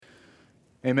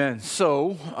Amen.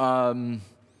 So,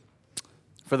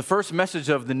 for the first message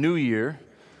of the new year,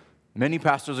 many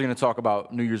pastors are going to talk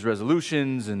about New Year's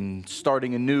resolutions and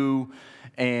starting anew,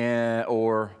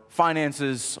 or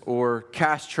finances, or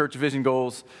cash church vision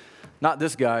goals. Not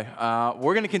this guy.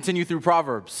 We're going to continue through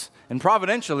Proverbs. And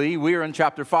providentially, we are in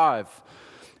chapter 5.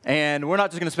 And we're not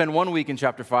just going to spend 1 week in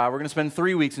chapter 5. We're going to spend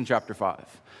 3 weeks in chapter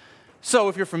 5. So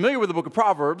if you're familiar with the book of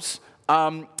Proverbs,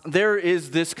 there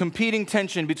is this competing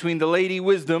tension between the Lady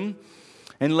Wisdom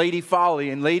and Lady Folly.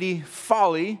 And Lady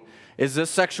Folly is a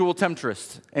sexual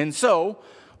temptress. And so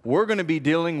we're going to be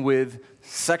dealing with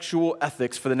sexual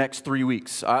ethics for the next 3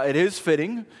 weeks. It is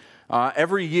fitting.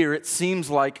 Every year it seems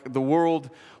like the world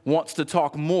wants to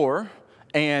talk more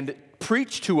and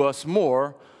preach to us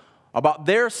more about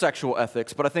their sexual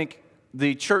ethics, but I think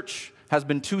the church has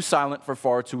been too silent for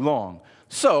far too long.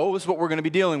 So this is what we're going to be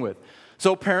dealing with.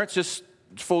 So parents, just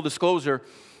full disclosure,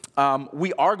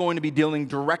 we are going to be dealing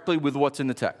directly with what's in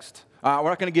the text. We're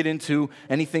not going to get into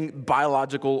anything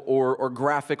biological or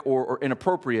graphic or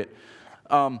inappropriate.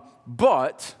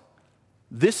 But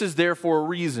this is there for a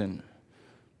reason.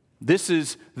 This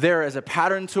is there as a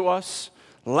pattern to us,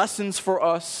 lessons for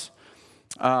us.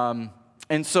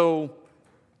 And so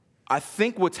I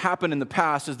think what's happened in the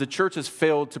past is the church has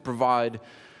failed to provide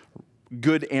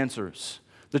good answers.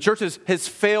 The church has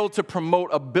failed to promote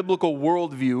a biblical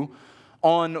worldview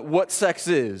on what sex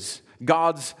is,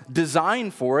 God's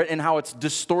design for it, and how it's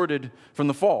distorted from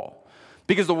the fall.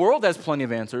 Because the world has plenty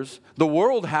of answers. The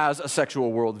world has a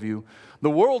sexual worldview. The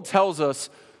world tells us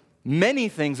many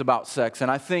things about sex,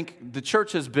 and I think the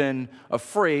church has been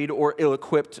afraid or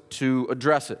ill-equipped to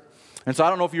address it. And so I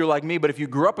don't know if you're like me, but if you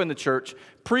grew up in the church,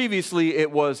 previously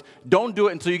it was, don't do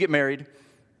it until you get married,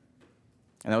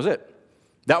 and that was it.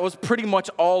 That was pretty much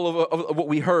all of what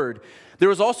we heard. There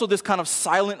was also this kind of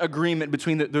silent agreement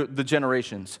between the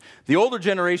generations. The older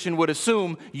generation would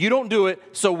assume, you don't do it,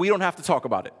 so we don't have to talk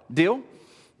about it. Deal?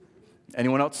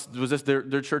 Anyone else? Was this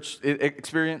their church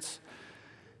experience?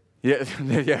 Yeah,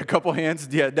 a couple hands.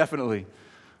 Yeah, definitely.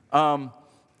 And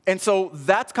so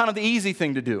that's kind of the easy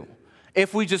thing to do.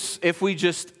 If we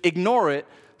just ignore it,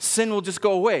 sin will just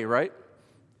go away, right?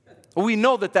 We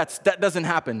know that doesn't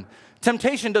happen.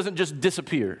 Temptation doesn't just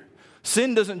disappear.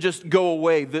 Sin doesn't just go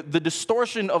away. The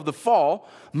distortion of the fall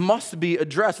must be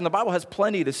addressed, and the Bible has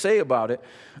plenty to say about it.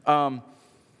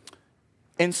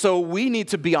 And so we need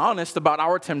to be honest about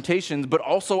our temptations, but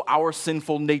also our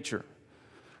sinful nature.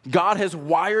 God has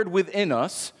wired within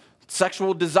us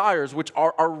sexual desires, which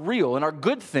are real and are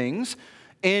good things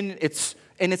in its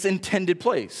intended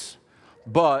place.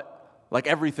 But like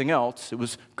everything else, it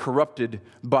was corrupted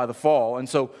by the fall. And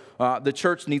so the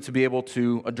church needs to be able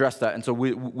to address that. And so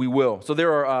we will. So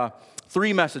there are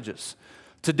 3 messages.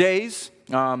 Today's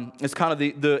is kind of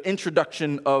the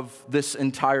introduction of this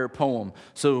entire poem.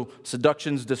 So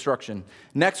seduction's destruction.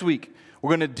 Next week, we're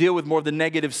going to deal with more of the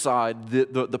negative side,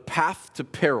 the path to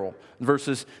peril,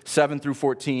 verses 7 through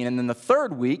 14. And then the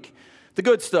third week, the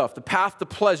good stuff, the path to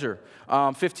pleasure,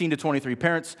 15 to 23.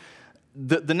 Parents,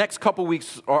 the next couple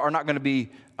weeks are not going to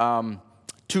be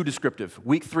too descriptive.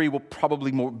 Week 3 will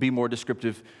probably be more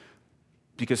descriptive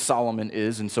because Solomon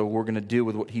is, and so we're going to deal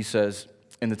with what he says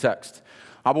in the text.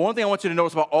 But one thing I want you to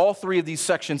notice about all 3 of these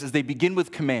sections is they begin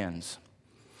with commands.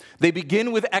 They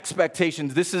begin with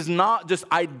expectations. This is not just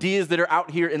ideas that are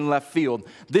out here in left field.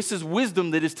 This is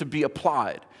wisdom that is to be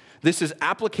applied. This is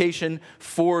application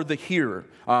for the hearer,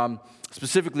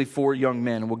 specifically for young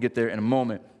men. We'll get there in a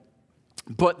moment.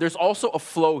 But there's also a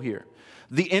flow here.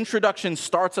 The introduction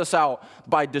starts us out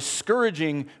by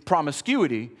discouraging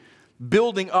promiscuity,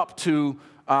 building up to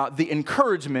the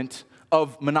encouragement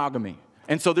of monogamy.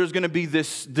 And so there's going to be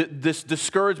this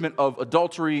discouragement of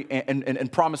adultery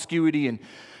and promiscuity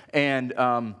and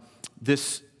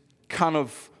this kind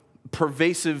of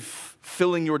pervasive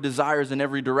filling your desires in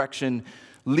every direction,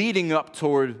 leading up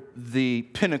toward the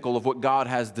pinnacle of what God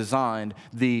has designed,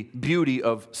 the beauty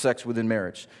of sex within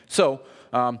marriage. So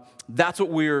that's what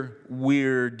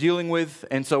we're dealing with,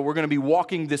 and so we're going to be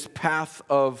walking this path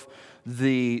of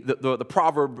the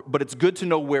proverb, but it's good to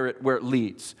know where it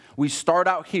leads. We start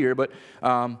out here, but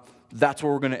that's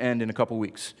where we're going to end in a couple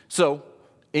weeks. So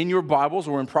in your Bibles,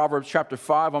 we're in Proverbs chapter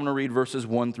 5. I'm going to read verses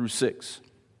 1 through 6.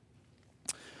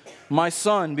 My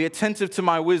son, be attentive to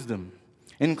my wisdom.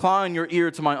 Incline your ear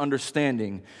to my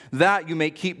understanding, that you may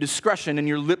keep discretion and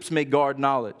your lips may guard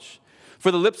knowledge.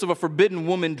 For the lips of a forbidden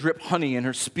woman drip honey, and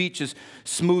her speech is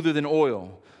smoother than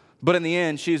oil. But in the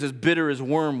end, she is as bitter as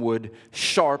wormwood,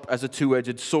 sharp as a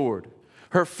two-edged sword.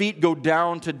 Her feet go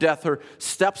down to death, her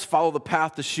steps follow the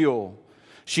path to Sheol.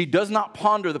 She does not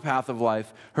ponder the path of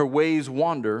life, her ways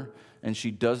wander and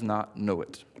she does not know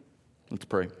it. Let's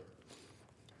pray.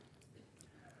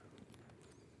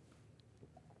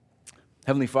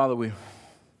 Heavenly Father, we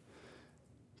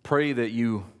pray that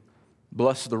you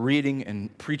bless the reading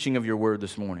and preaching of your word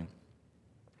this morning.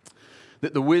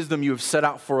 That the wisdom you have set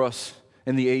out for us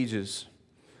in the ages,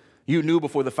 you knew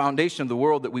before the foundation of the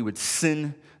world that we would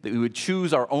sin, that we would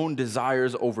choose our own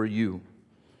desires over you.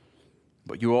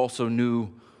 But you also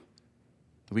knew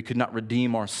that we could not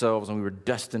redeem ourselves and we were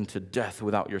destined to death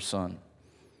without your Son.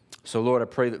 So, Lord, I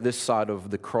pray that this side of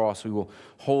the cross we will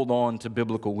hold on to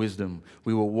biblical wisdom.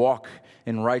 We will walk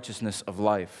in righteousness of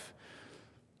life.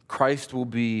 Christ will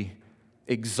be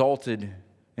exalted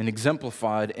and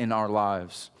exemplified in our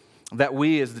lives. That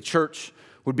we as the church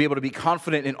would be able to be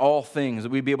confident in all things, that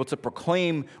we'd be able to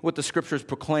proclaim what the Scriptures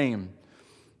proclaim,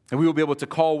 and we will be able to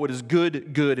call what is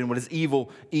good, good, and what is evil,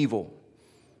 evil,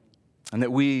 and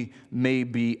that we may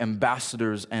be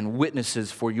ambassadors and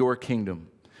witnesses for your kingdom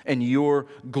and your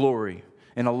glory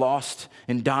in a lost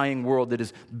and dying world that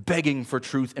is begging for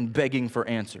truth and begging for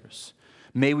answers.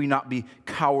 May we not be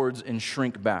cowards and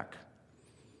shrink back.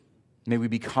 May we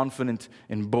be confident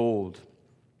and bold.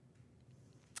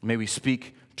 May we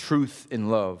speak truth in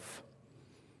love.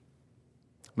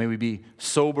 May we be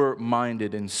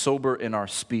sober-minded and sober in our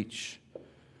speech.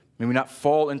 May we not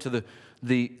fall into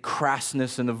the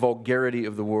crassness and the vulgarity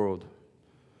of the world,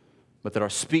 but that our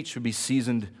speech would be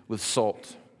seasoned with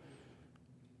salt.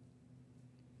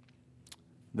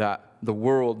 That the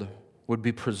world would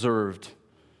be preserved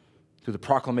through the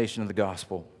proclamation of the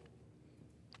gospel.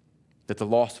 That the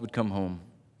lost would come home.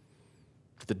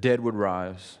 That the dead would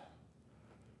rise.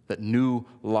 That new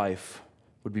life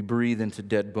would be breathed into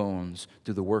dead bones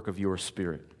through the work of your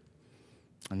Spirit.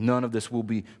 And none of this will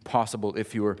be possible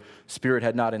if your Spirit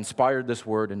had not inspired this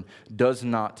word and does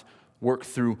not work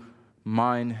through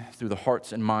the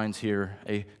hearts and minds here,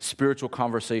 a spiritual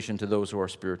conversation to those who are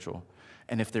spiritual.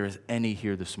 And if there is any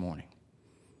here this morning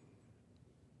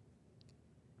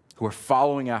who are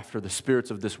following after the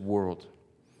spirits of this world,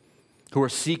 who are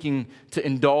seeking to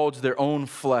indulge their own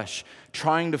flesh,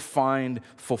 trying to find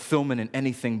fulfillment in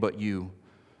anything but you,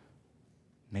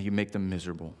 may you make them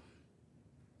miserable.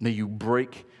 May you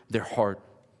break their heart.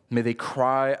 May they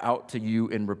cry out to you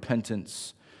in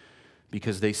repentance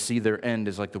because they see their end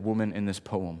is like the woman in this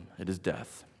poem. It is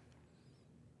death.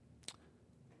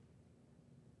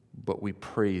 But we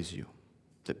praise you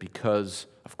that because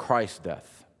of Christ's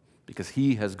death, because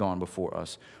he has gone before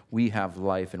us, we have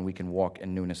life and we can walk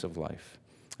in newness of life.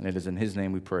 And it is in his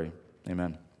name we pray.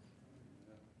 Amen.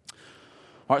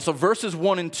 All right, so verses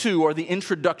 1 and 2 are the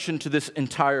introduction to this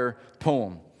entire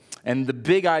poem and the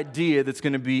big idea that's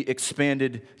going to be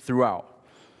expanded throughout.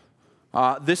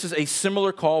 This is a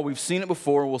similar call. We've seen it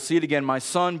before. We'll see it again. My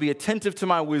son, be attentive to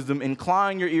my wisdom.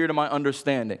 Incline your ear to my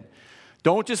understanding.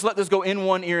 Don't just let this go in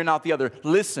one ear and out the other.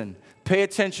 Listen. Pay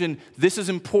attention. This is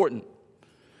important.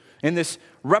 And this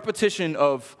repetition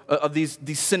of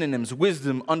these synonyms,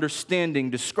 wisdom, understanding,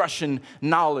 discretion,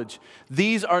 knowledge,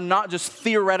 these are not just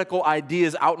theoretical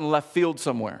ideas out in left field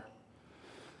somewhere.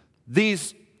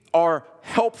 These are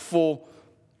helpful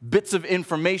bits of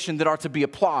information that are to be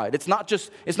applied. It's not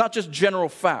just general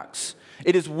facts.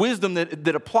 It is wisdom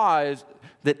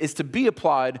that is to be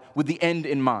applied with the end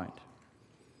in mind.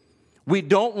 We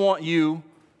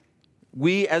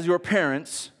as your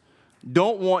parents,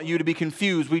 don't want you to be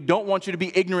confused. We don't want you to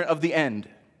be ignorant of the end.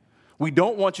 We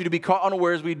don't want you to be caught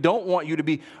unawares. We don't want you to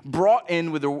be brought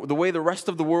in with the way the rest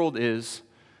of the world is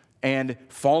and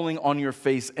falling on your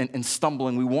face and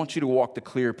stumbling. We want you to walk the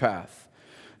clear path.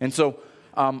 And so,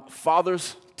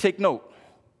 fathers, take note.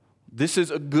 This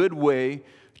is a good way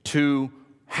to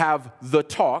have the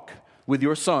talk with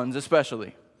your sons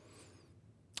especially.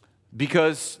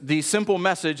 Because the simple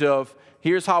message of,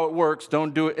 here's how it works,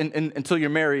 don't do it until you're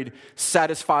married,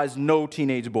 satisfies no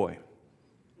teenage boy.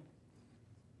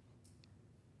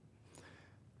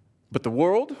 But the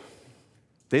world,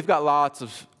 they've got lots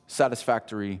of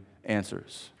satisfactory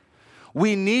answers.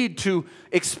 We need to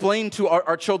explain to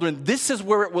our children, this is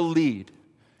where it will lead.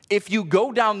 If you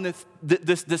go down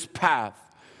this path,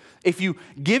 if you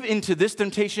give into this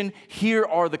temptation, here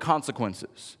are the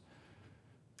consequences.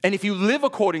 And if you live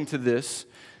according to this,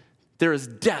 there is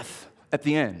death at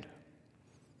the end.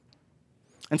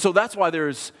 And so that's why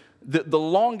there's the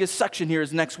longest section here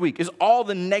is next week, is all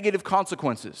the negative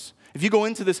consequences. If you go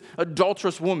into this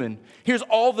adulterous woman, here's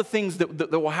all the things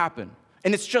that will happen.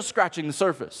 And it's just scratching the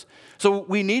surface. So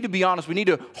we need to be honest. We need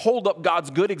to hold up God's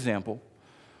good example,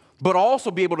 but also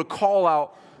be able to call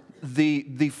out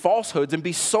the falsehoods and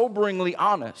be soberingly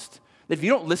honest. That if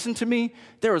you don't listen to me,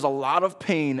 there is a lot of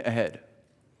pain ahead.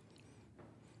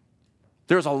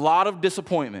 there's a lot of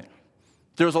disappointment.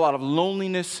 There's a lot of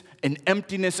loneliness and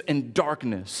emptiness and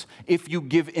darkness if you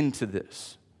give into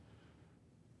this.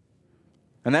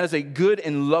 And that is a good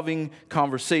and loving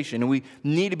conversation. And we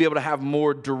need to be able to have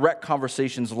more direct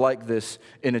conversations like this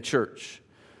in a church.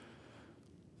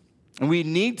 And we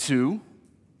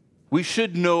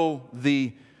should know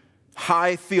the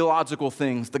high theological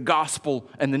things, the gospel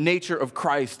and the nature of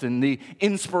Christ and the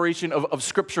inspiration of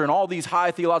Scripture and all these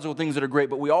high theological things that are great,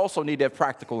 but we also need to have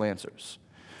practical answers.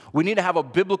 We need to have a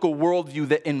biblical worldview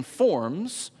that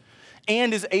informs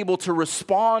and is able to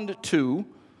respond to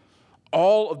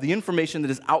all of the information that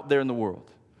is out there in the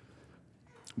world.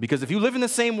 Because if you live in the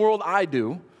same world I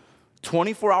do,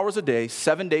 24 hours a day,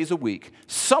 7 days a week,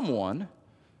 someone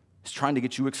is trying to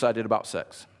get you excited about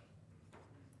sex.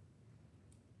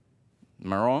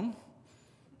 Am I wrong?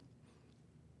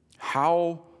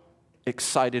 How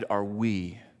excited are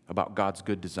we about God's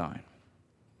good design?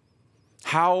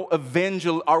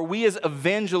 Are we as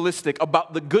evangelistic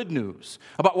about the good news,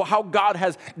 about how God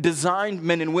has designed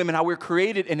men and women, how we're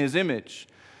created in His image,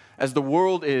 as the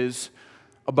world is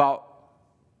about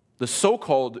the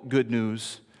so-called good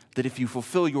news that if you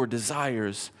fulfill your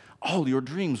desires, all your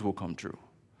dreams will come true?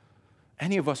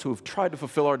 Any of us who have tried to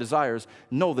fulfill our desires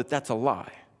know that that's a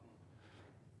lie.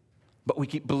 But we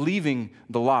keep believing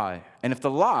the lie. And if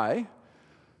the lie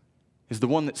is the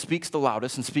one that speaks the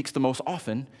loudest and speaks the most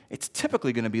often, it's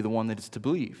typically going to be the one that is to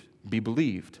be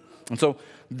believed. And so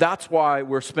that's why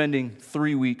we're spending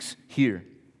 3 weeks here.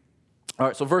 All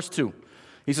right, so verse 2.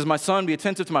 He says, "My son, be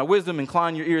attentive to my wisdom,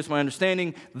 incline your ears to my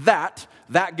understanding, that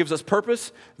gives us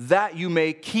purpose, that you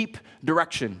may keep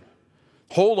direction."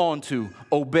 Hold on to,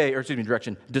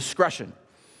 discretion.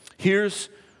 Here's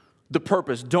the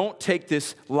purpose. Don't take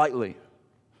this lightly.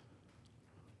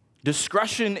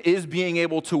 Discretion is being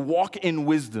able to walk in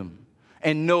wisdom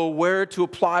and know where to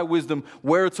apply wisdom,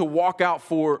 where to watch out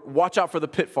for the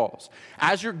pitfalls.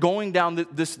 As you're going down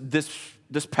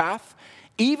this path,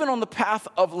 even on the path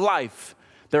of life,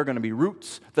 there are going to be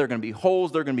roots, there are going to be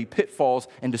holes, there are going to be pitfalls,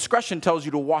 and discretion tells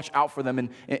you to watch out for them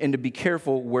and to be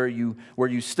careful where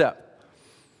you step.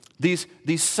 These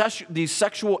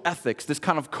sexual ethics, this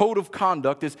kind of code of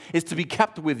conduct is to be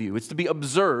kept with you. It's to be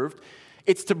observed.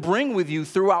 It's to bring with you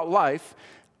throughout life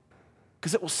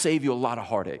because it will save you a lot of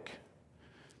heartache.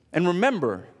 And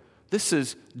remember, this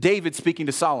is David speaking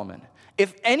to Solomon.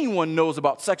 If anyone knows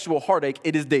about sexual heartache,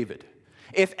 it is David.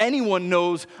 If anyone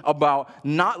knows about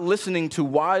not listening to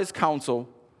wise counsel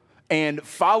and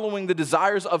following the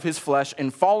desires of his flesh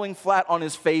and falling flat on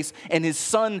his face and his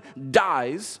son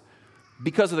dies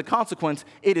because of the consequence,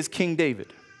 it is King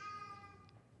David.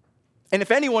 And if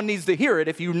anyone needs to hear it,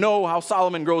 if you know how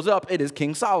Solomon grows up, it is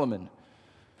King Solomon.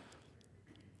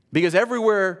 Because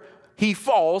everywhere he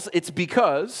falls, it's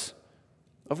because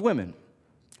of women.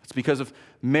 It's because of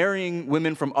marrying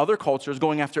women from other cultures,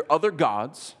 going after other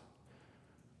gods,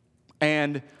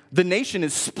 and the nation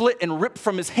is split and ripped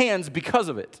from his hands because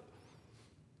of it.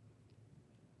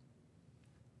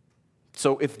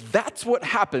 So if that's what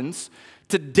happens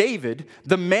to David,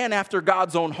 the man after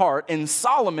God's own heart, and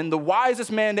Solomon, the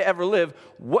wisest man to ever live,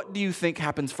 what do you think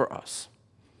happens for us?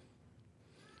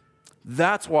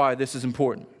 That's why this is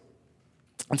important.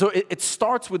 And so it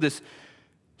starts with this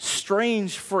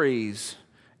strange phrase,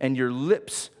 "and your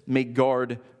lips may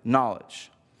guard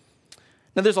knowledge."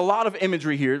 Now, there's a lot of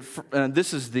imagery here.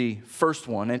 This is the first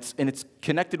one, and it's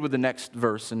connected with the next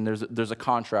verse, and there's a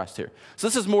contrast here. So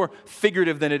this is more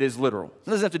figurative than it is literal. It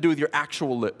doesn't have to do with your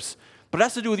actual lips, but it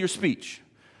has to do with your speech.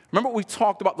 Remember what we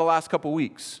talked about the last couple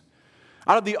weeks?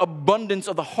 Out of the abundance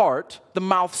of the heart, the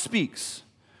mouth speaks.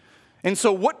 And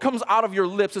so what comes out of your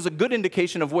lips is a good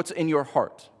indication of what's in your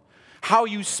heart. How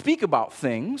you speak about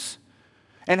things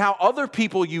and how other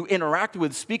people you interact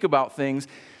with speak about things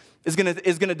is going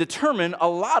to determine a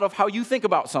lot of how you think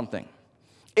about something.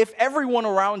 If everyone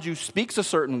around you speaks a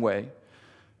certain way,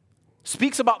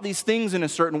 speaks about these things in a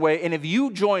certain way, and if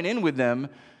you join in with them,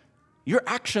 your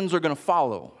actions are going to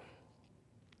follow.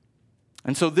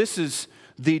 And so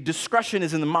the discretion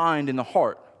is in the mind and the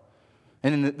heart,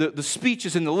 and the speech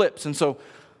is in the lips. And so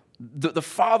the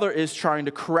Father is trying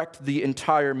to correct the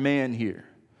entire man here.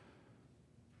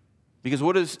 Because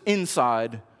what is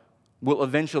inside will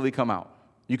eventually come out.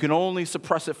 You can only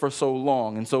suppress it for so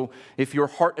long. And so if your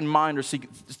heart and mind are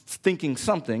thinking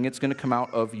something, it's going to come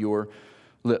out of your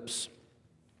lips.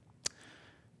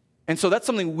 And so that's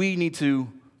something we need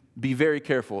to be very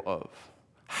careful of.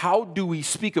 How do we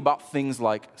speak about things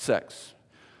like sex?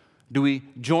 Do we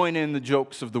join in the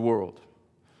jokes of the world?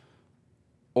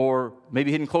 Or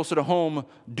maybe hitting closer to home,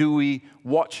 do we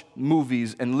watch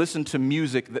movies and listen to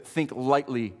music that think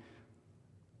lightly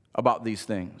about these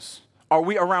things? Are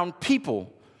we around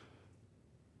people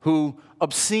who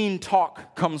obscene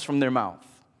talk comes from their mouth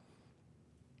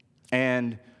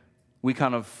and we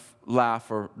kind of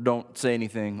laugh or don't say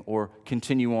anything or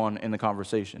continue on in the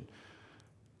conversation?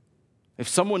 If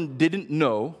someone didn't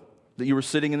know that you were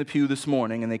sitting in the pew this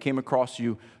morning and they came across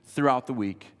you throughout the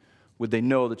week, would they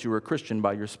know that you were a Christian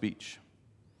by your speech?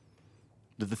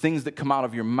 Do the things that come out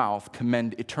of your mouth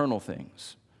commend eternal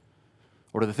things?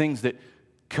 Or do the things that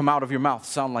come out of your mouth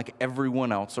sound like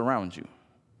everyone else around you?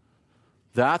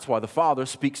 That's why the Father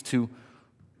speaks to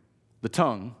the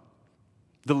tongue,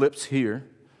 the lips here,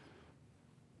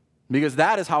 because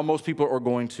that is how most people are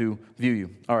going to view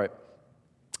you. All right.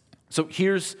 So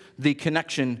here's the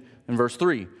connection in verse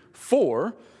 3.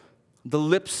 For the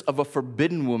lips of a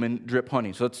forbidden woman drip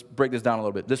honey. So let's break this down a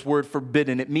little bit. This word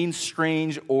forbidden, it means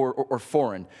strange or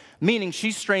foreign, meaning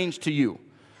she's strange to you,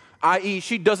 i.e.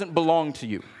 she doesn't belong to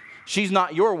you. She's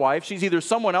not your wife. She's either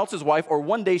someone else's wife or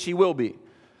one day she will be.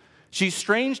 She's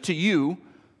strange to you,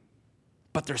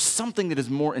 but there's something that is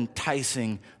more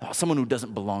enticing about someone who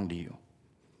doesn't belong to you.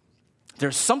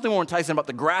 There's something more enticing about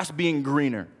the grass being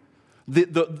greener,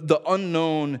 the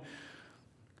unknown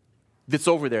that's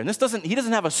over there. And he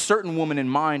doesn't have a certain woman in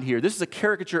mind here. This is a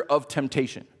caricature of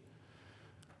temptation.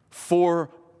 For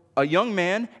a young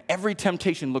man, every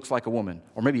temptation looks like a woman,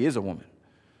 or maybe is a woman.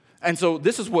 And so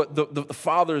this is what the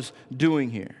Father's doing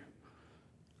here.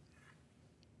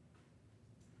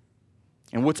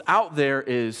 And what's out there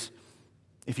is,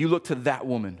 if you look to that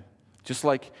woman, just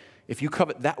like if you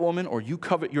covet that woman or you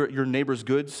covet your neighbor's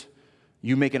goods,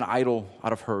 you make an idol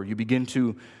out of her. You begin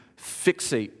to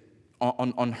fixate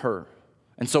on her.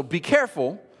 And so be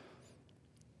careful,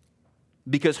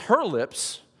 because her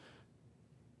lips,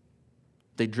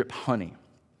 they drip honey.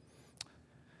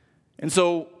 And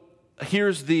so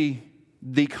here's the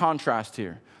contrast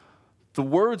here. The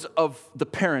words of the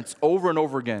parents over and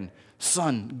over again: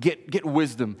 son, get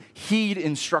wisdom, heed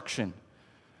instruction.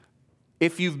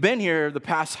 If you've been here the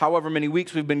past however many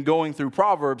weeks we've been going through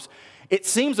Proverbs, it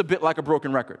seems a bit like a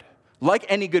broken record. Like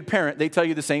any good parent, they tell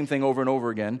you the same thing over and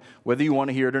over again, whether you want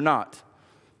to hear it or not.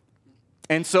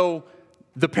 And so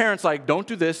the parent's like, don't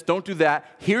do this, don't do that.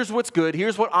 Here's what's good.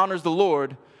 Here's what honors the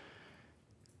Lord.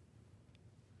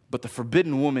 But the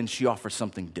forbidden woman, she offers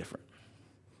something different.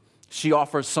 She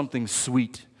offers something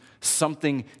sweet,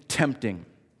 something tempting.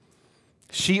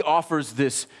 She offers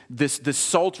this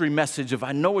sultry message of,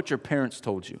 I know what your parents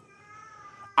told you.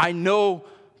 I know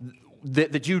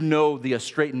that you know the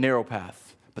straight and narrow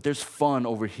path, but there's fun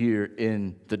over here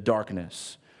in the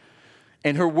darkness.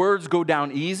 And her words go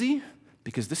down easy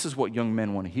because this is what young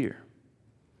men want to hear.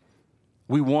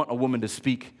 We want a woman to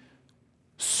speak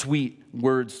sweet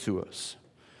words to us.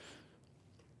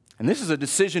 And this is a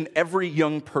decision every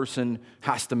young person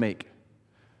has to make,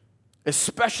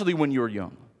 especially when you're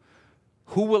young.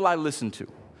 Who will I listen to?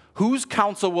 Whose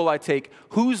counsel will I take?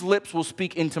 Whose lips will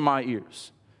speak into my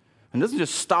ears? And it doesn't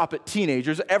just stop at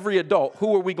teenagers. Every adult,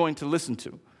 who are we going to listen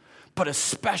to? But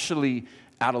especially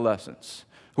adolescents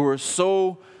who are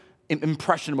so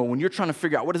impressionable when you're trying to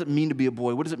figure out, what does it mean to be a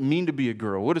boy? What does it mean to be a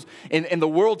girl? And the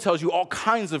world tells you all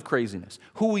kinds of craziness.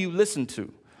 Who will you listen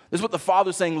to? This is what the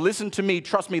Father's saying. Listen to me.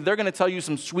 Trust me. They're going to tell you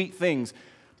some sweet things,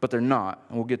 but they're not.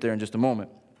 And we'll get there in just a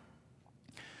moment.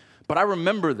 But I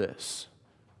remember this.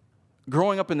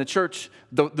 Growing up in the church,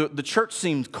 the church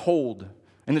seemed cold,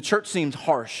 and the church seemed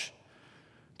harsh.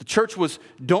 The church was,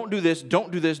 don't do this,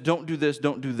 don't do this, don't do this,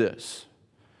 don't do this.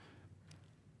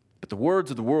 But the words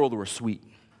of the world were sweet.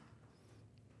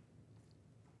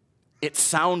 It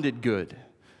sounded good.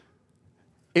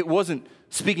 It wasn't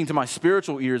speaking to my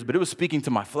spiritual ears, but it was speaking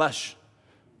to my flesh.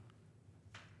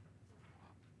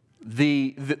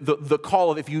 The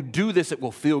call of, if you do this, it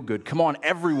will feel good. Come on,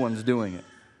 everyone's doing it.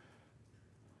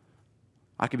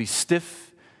 I could be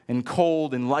stiff and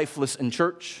cold and lifeless in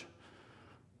church,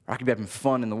 or I could be having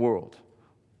fun in the world.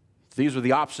 These were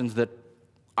the options that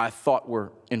I thought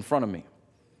were in front of me.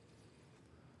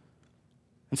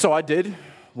 And so I did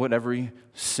what every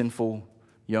sinful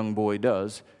young boy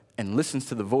does and listens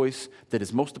to the voice that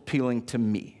is most appealing to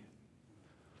me.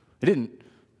 It didn't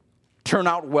turn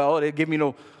out well. It didn't give me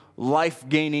no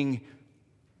life-gaining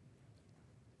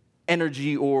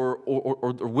energy or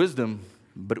wisdom,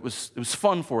 but it was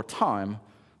fun for a time,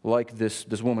 like this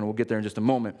woman. We'll get there in just a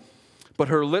moment. But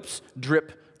her lips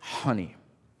drip honey.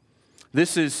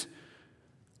 This is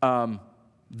a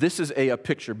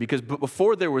picture, because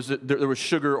before there was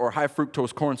sugar or high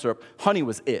fructose corn syrup, honey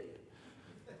was it.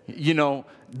 You know,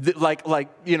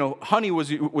 honey was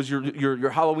your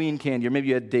Halloween candy, or maybe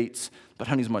you had dates, but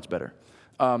honey's much better.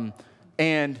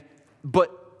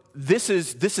 But this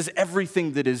is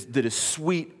everything that is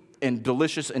sweet and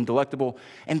delicious and delectable.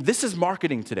 And this is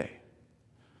marketing today.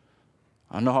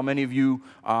 I don't know how many of you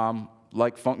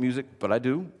like funk music, but I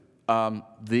do.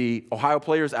 The Ohio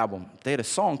Players album, they had a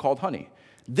song called Honey.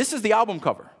 This is the album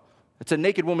cover. It's a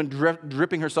naked woman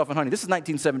dripping herself in honey. This is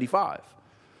 1975.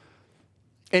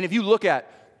 And if you look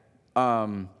at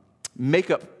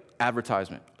makeup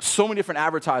advertisement, so many different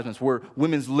advertisements where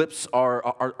women's lips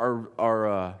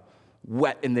are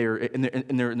wet and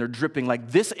they're dripping.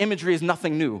 Like, this imagery is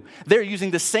nothing new. They're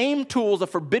using the same tools the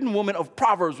forbidden woman of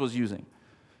Proverbs was using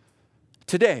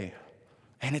today.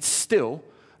 And it's still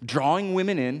drawing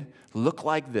women in, look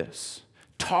like this,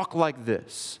 talk like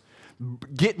this,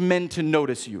 get men to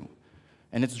notice you.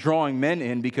 And it's drawing men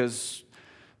in because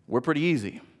we're pretty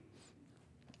easy.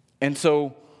 And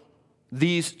so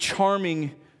these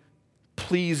charming,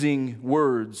 pleasing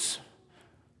words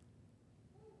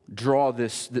draw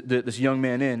this young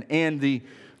man in. And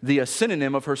the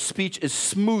synonym of her speech is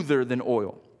smoother than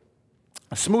oil.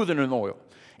 Smoother than oil.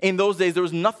 In those days, there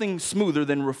was nothing smoother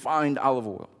than refined olive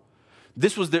oil.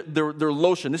 This was their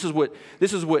lotion. This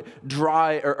is what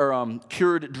dry or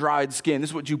cured dried skin. This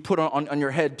is what you put on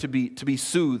your head to be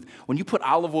soothed. When you put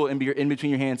olive oil in between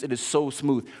your hands, it is so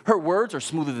smooth. Her words are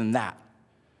smoother than that.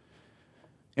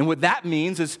 And what that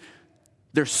means is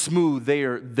they're smooth. They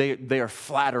are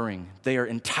flattering. They are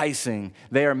enticing.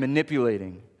 They are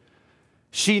manipulating.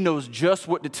 She knows just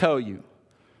what to tell you,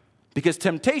 because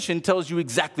temptation tells you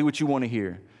exactly what you want to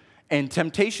hear, and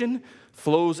temptation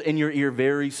flows in your ear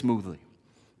very smoothly.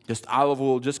 Just olive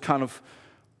oil, just kind of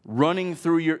running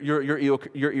through your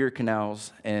ear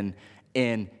canals and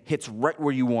hits right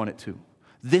where you want it to.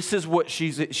 This is what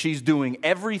she's doing.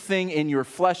 Everything in your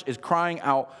flesh is crying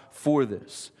out for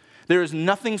this. There is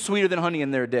nothing sweeter than honey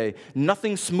in their day,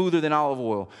 nothing smoother than olive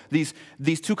oil. These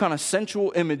two kind of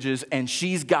sensual images, and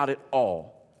she's got it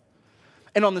all.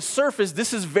 And on the surface,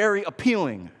 this is very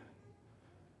appealing.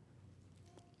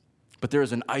 But there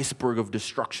is an iceberg of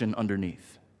destruction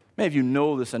underneath. Many of you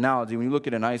know this analogy when you look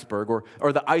at an iceberg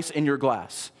or the ice in your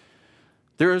glass.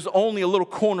 There is only a little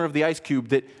corner of the ice cube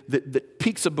that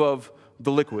peaks above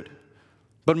the liquid,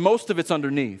 but most of it's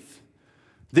underneath.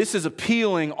 This is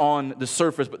appealing on the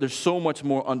surface, but there's so much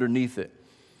more underneath it.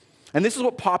 And this is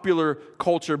what popular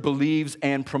culture believes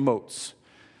and promotes.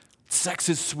 Sex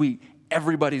is sweet.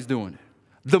 Everybody's doing it.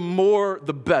 The more,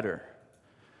 the better.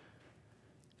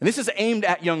 And this is aimed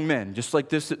at young men, just like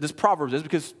this Proverbs is,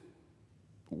 because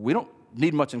we don't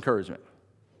need much encouragement.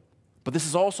 But this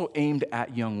is also aimed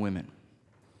at young women.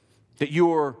 That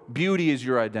your beauty is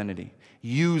your identity.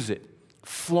 Use it.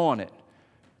 Flaunt it.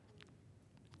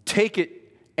 Take it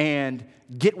and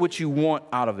get what you want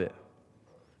out of it.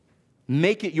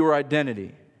 Make it your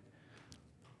identity.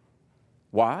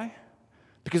 Why?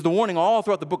 Because the warning all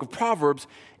throughout the book of Proverbs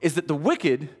is that the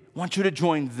wicked want you to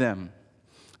join them.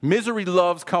 Misery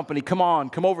loves company. Come on,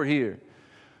 come over here.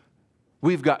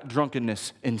 We've got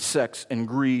drunkenness and sex and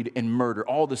greed and murder,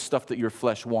 all the stuff that your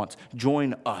flesh wants.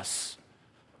 Join us.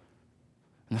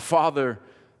 And the Father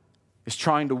is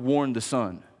trying to warn the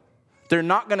Son. They're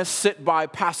not going to sit by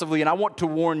passively, and I want to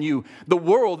warn you, the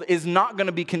world is not going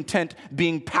to be content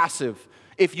being passive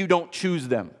if you don't choose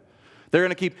them. They're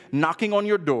going to keep knocking on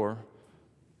your door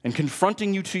and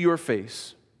confronting you to your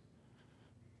face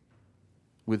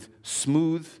with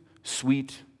smooth,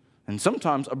 sweet, and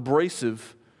sometimes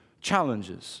abrasive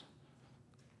challenges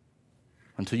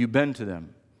until you bend to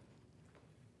them.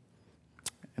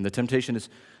 And the temptation is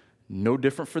no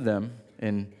different for them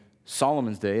in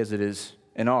Solomon's day as it is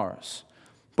in ours.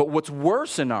 But what's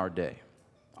worse in our day,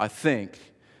 I think,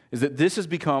 is that this has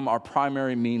become our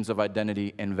primary means of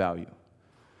identity and value.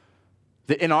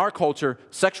 That in our culture,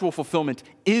 sexual fulfillment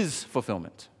is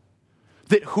fulfillment.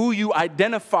 That who you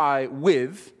identify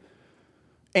with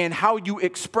and how you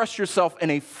express yourself in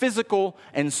a physical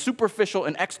and superficial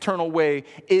and external way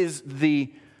is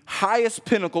the highest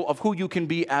pinnacle of who you can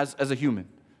be as a human.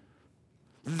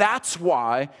 That's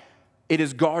why it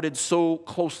is guarded so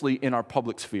closely in our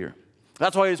public sphere.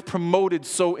 That's why it is promoted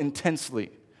so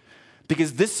intensely.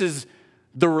 Because this is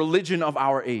the religion of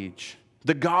our age,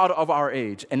 the God of our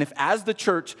age. And if as the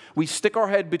church we stick our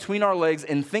head between our legs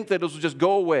and think that this will just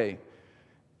go away,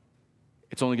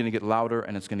 it's only going to get louder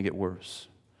and it's going to get worse.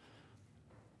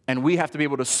 And we have to be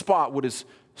able to spot what is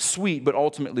sweet but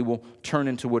ultimately will turn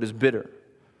into what is bitter.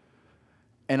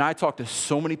 And I talk to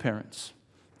so many parents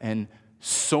and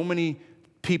so many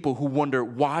people who wonder,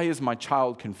 why is my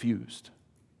child confused?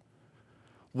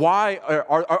 Why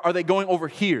are they going over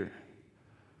here?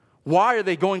 Why are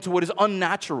they going to what is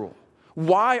unnatural?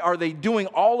 Why are they doing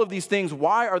all of these things?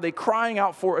 Why are they crying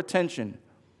out for attention?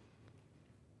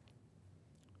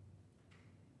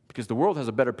 Because the world has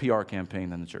a better PR campaign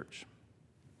than the church.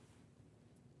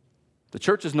 The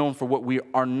church is known for what we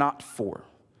are not for.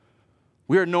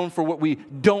 We are known for what we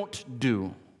don't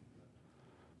do.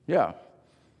 Yeah.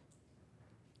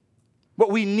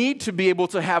 But we need to be able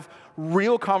to have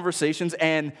real conversations,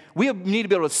 and we need to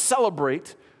be able to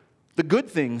celebrate the good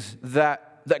things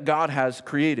that God has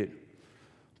created.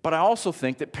 But I also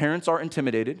think that parents are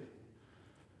intimidated.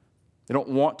 They don't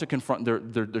want to confront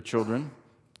their children,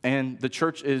 and the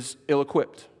church is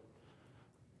ill-equipped.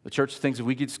 The church thinks if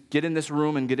we could get in this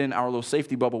room and get in our little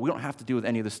safety bubble, we don't have to deal with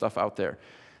any of this stuff out there.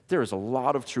 There is a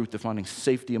lot of truth to finding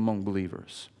safety among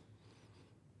believers.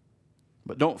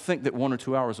 But don't think that 1 or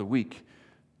 2 hours a week,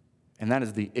 and that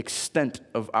is the extent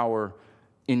of our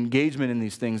engagement in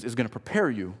these things, is going to prepare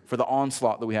you for the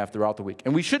onslaught that we have throughout the week.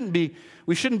 And we shouldn't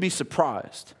be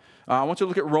surprised. I want you to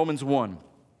look at Romans 1.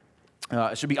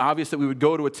 It should be obvious that we would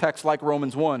go to a text like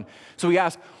Romans 1. So we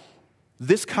ask,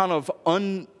 this kind of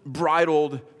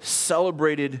unbridled,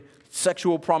 celebrated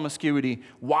sexual promiscuity,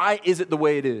 why is it the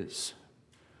way it is?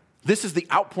 This is the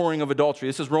outpouring of adultery.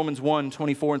 This is Romans 1,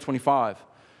 24 and 25.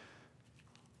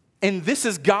 And this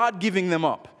is God giving them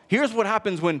up. Here's what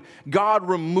happens when God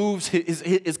removes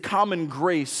his common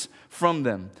grace from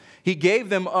them. He gave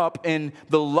them up in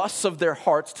the lusts of their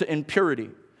hearts to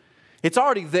impurity. It's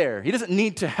already there. He doesn't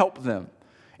need to help them.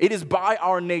 It is by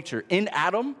our nature. In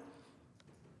Adam,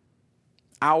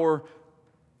 our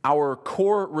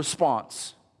core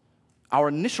response, our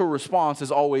initial response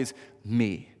is always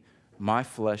me, my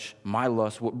flesh, my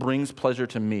lust, what brings pleasure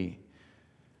to me.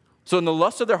 So in the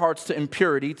lust of their hearts to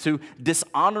impurity, to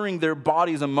dishonoring their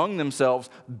bodies among themselves,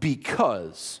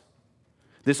 because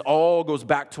this all goes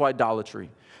back to idolatry.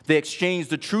 They exchange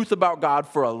the truth about God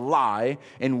for a lie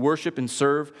and worship and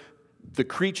serve the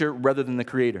creature rather than the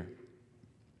Creator.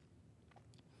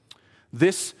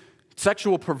 This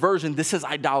sexual perversion, this is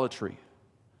idolatry.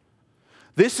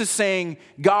 This is saying,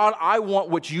 God, I want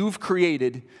what you've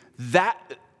created.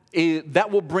 That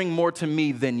will bring more to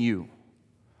me than you.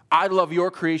 I love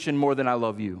your creation more than I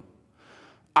love you.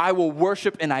 I will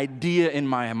worship an idea in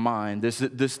my mind,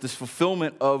 this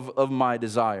fulfillment of my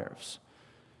desires,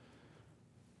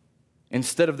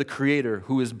 instead of the Creator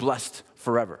who is blessed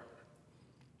forever.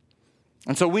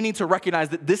 And so we need to recognize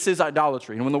that this is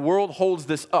idolatry. And when the world holds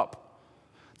this up,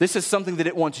 this is something that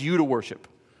it wants you to worship.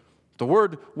 The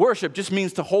word worship just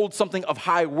means to hold something of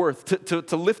high worth,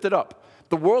 to lift it up.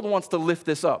 The world wants to lift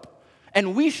this up.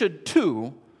 And we should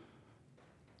too,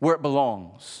 where it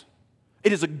belongs.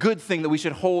 It is a good thing that we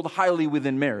should hold highly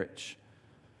within marriage.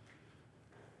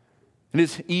 It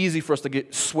is easy for us to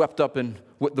get swept up in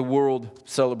what the world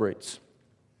celebrates.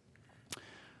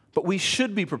 But we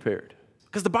should be prepared,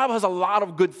 because the Bible has a lot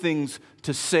of good things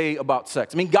to say about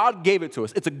sex. I mean, God gave it to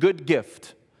us. It's a good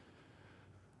gift.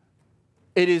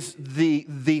 It is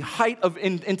the height of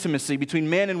intimacy between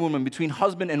man and woman, between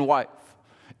husband and wife.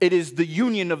 It is the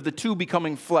union of the two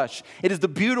becoming flesh. It is the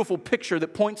beautiful picture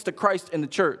that points to Christ and the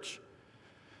church.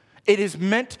 It is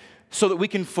meant so that we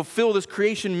can fulfill this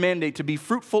creation mandate to be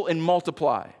fruitful and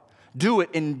multiply. Do it,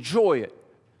 enjoy it.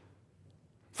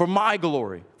 For my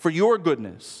glory, for your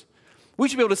goodness. We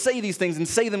should be able to say these things and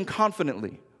say them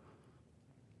confidently.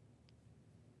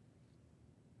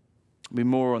 There'll be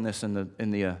more on this in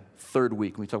the third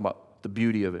week when we talk about the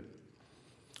beauty of it.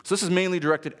 So this is mainly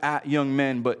directed at young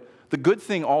men, but the good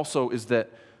thing also is that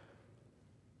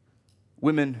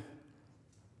women,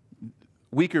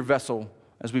 weaker vessel,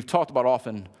 as we've talked about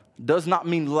often, does not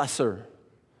mean lesser.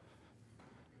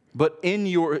 But in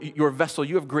your vessel,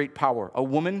 you have great power. A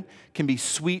woman can be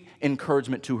sweet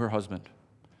encouragement to her husband,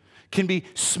 can be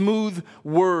smooth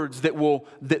words that will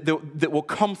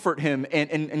comfort him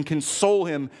and console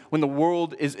him when the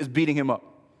world is beating him up.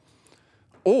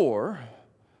 Or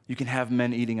you can have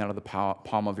men eating out of the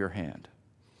palm of your hand.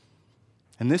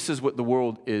 And this is what the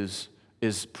world is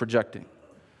projecting.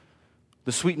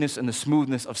 The sweetness and the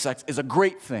smoothness of sex is a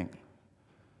great thing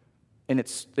in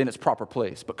its proper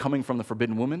place. But coming from the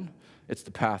forbidden woman, it's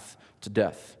the path to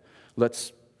death.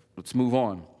 Let's move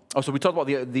on. Oh, so we talked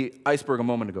about the iceberg a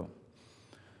moment ago.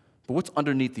 But what's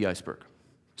underneath the iceberg?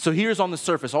 So here's on the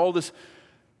surface, all this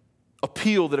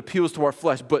appeal that appeals to our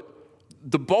flesh, but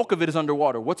the bulk of it is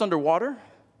underwater. What's underwater?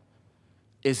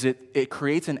 Is it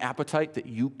creates an appetite that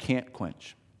you can't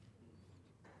quench.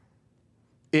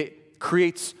 It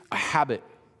creates a habit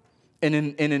and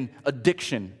an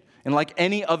addiction. And like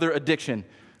any other addiction,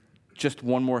 just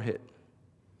one more hit.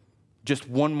 Just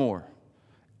one more.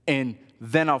 And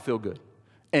then I'll feel good.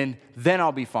 And then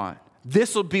I'll be fine.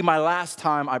 This will be my last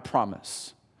time, I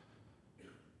promise.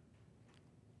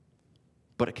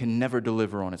 But it can never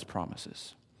deliver on its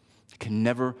promises. It can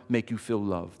never make you feel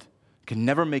loved. It can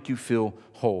never make you feel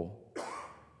whole.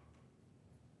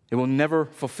 It will never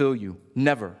fulfill you.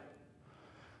 Never.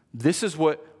 This is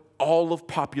what all of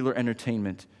popular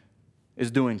entertainment is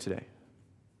doing today.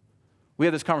 We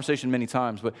had this conversation many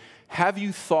times, but have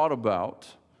you thought about,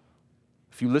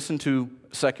 if you listen to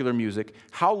secular music,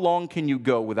 how long can you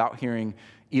go without hearing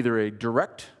either a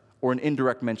direct or an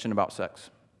indirect mention about sex?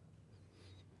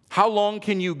 How long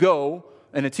can you go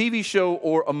in a TV show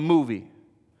or a movie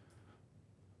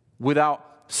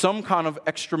without some kind of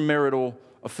extramarital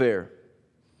affair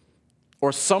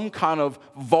or some kind of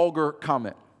vulgar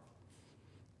comment?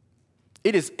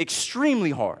 It is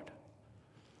extremely hard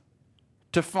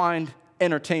to find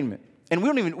entertainment. And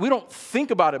we don't think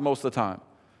about it most of the time.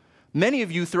 Many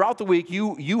of you, throughout the week,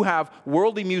 you have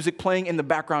worldly music playing in the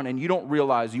background and you don't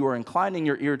realize you are inclining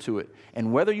your ear to it.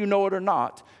 And whether you know it or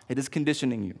not, it is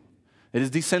conditioning you. It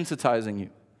is desensitizing you.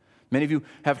 Many of you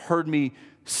have heard me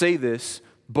say this,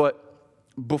 but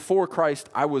before Christ,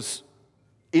 I was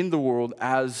in the world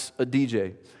as a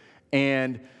DJ.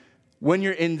 And when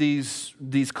you're in these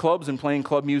clubs and playing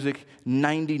club music,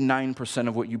 99%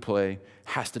 of what you play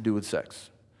has to do with sex.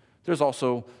 There's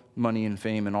also money and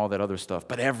fame and all that other stuff,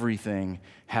 but everything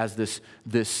has this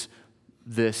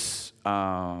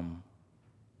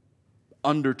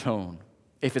undertone,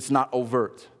 if it's not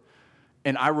overt.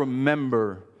 And I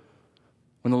remember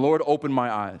when the Lord opened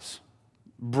my eyes,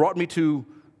 brought me to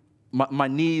my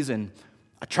knees, and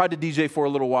I tried to DJ for a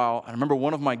little while. I remember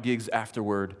one of my gigs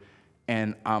afterward,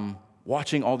 and I'm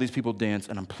watching all these people dance,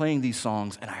 and I'm playing these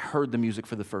songs, and I heard the music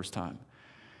for the first time.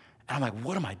 And I'm like,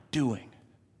 what am I doing?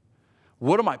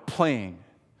 What am I playing?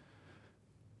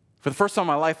 For the first time in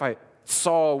my life, I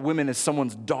saw women as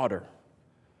someone's daughter.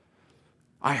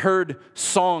 I heard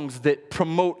songs that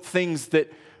promote things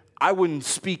that I wouldn't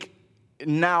speak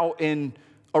now in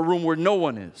a room where no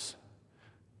one is.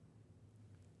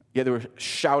 Yet they were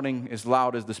shouting as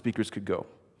loud as the speakers could go.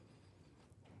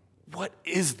 What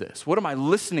is this? What am I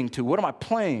listening to? What am I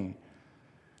playing?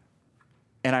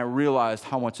 And I realized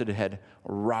how much it had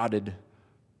rotted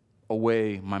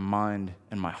away my mind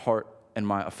and my heart and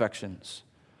my affections.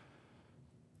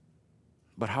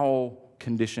 But how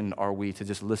conditioned are we to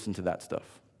just listen to that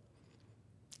stuff?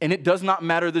 And it does not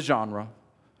matter the genre.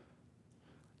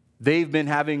 They've been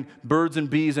having birds and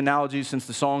bees analogies since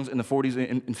the songs in the 40s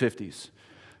and 50s.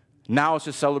 Now it's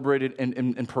just celebrated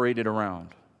and paraded around.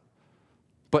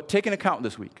 But take an account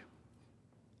this week.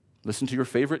 Listen to your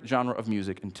favorite genre of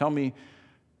music and tell me,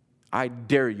 I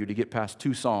dare you to get past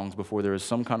 2 songs before there is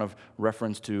some kind of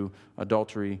reference to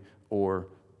adultery or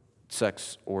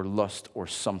sex or lust or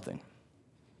something.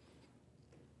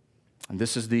 And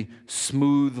this is the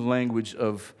smooth language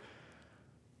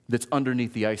that's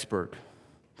underneath the iceberg,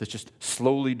 that's just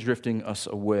slowly drifting us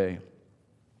away.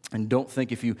 And don't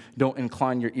think if you don't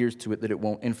incline your ears to it that it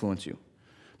won't influence you.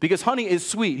 Because honey is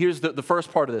sweet. Here's the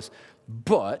first part of this.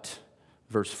 But,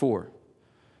 verse 4,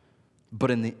 but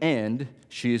in the end,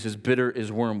 she is as bitter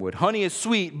as wormwood. Honey is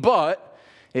sweet, but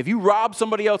if you rob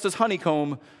somebody else's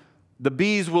honeycomb, the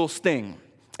bees will sting.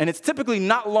 And it's typically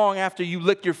not long after you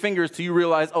lick your fingers till you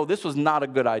realize, oh, this was not a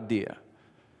good idea.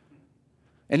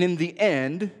 And in the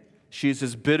end, she is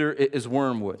as bitter as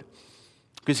wormwood.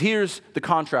 Because here's the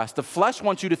contrast. The flesh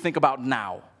wants you to think about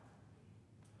now.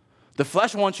 The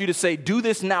flesh wants you to say, do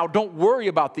this now. Don't worry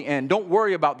about the end. Don't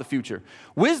worry about the future.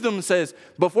 Wisdom says,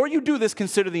 before you do this,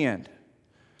 consider the end.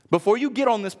 Before you get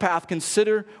on this path,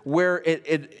 consider where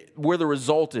the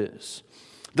result is.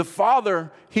 The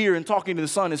Father here in talking to the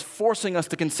Son is forcing us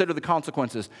to consider the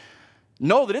consequences.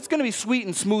 Know that it's going to be sweet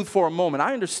and smooth for a moment.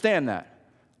 I understand that.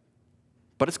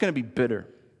 But it's going to be bitter.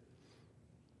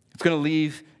 It's going to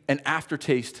leave an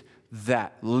aftertaste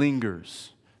that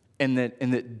lingers and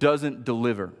that doesn't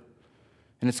deliver.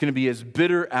 And it's going to be as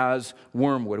bitter as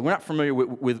wormwood. We're not familiar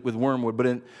with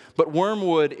wormwood, but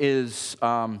wormwood is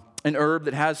an herb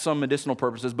that has some medicinal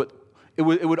purposes, but it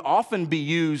would often be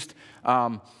used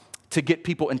to get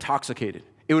people intoxicated.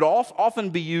 It would often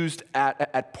be used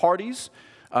at parties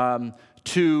in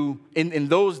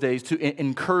those days to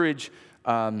encourage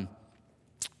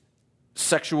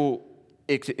sexual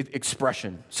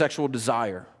expression, sexual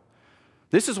desire.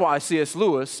 This is why C.S.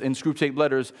 Lewis in Screwtape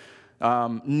Letters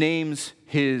names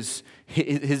his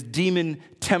demon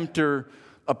tempter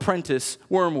apprentice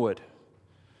Wormwood.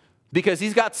 Because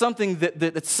he's got something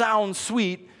that sounds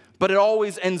sweet, but it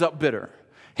always ends up bitter.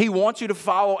 He wants you to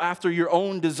follow after your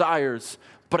own desires,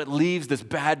 but it leaves this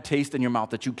bad taste in your mouth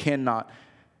that you cannot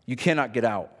get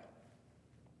out.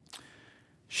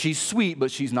 She's sweet,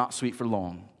 but she's not sweet for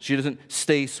long. She doesn't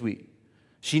stay sweet.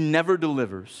 She never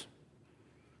delivers.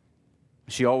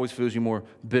 She always feels you more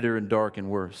bitter and dark and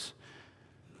worse.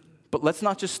 But let's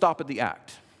not just stop at the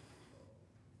act.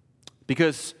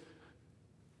 Because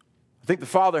I think the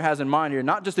Father has in mind here,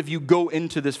 not just if you go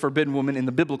into this forbidden woman in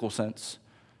the biblical sense,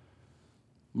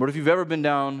 but if you've ever been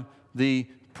down the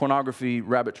pornography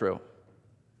rabbit trail,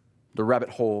 the rabbit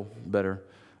hole, better,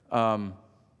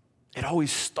 it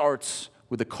always starts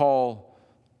with a call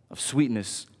of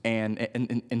sweetness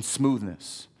and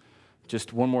smoothness.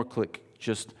 Just one more click,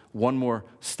 just one more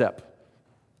step.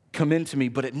 Come into me,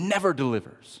 but it never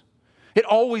delivers. It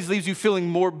always leaves you feeling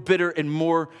more bitter and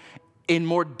more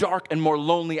dark and more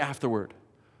lonely afterward.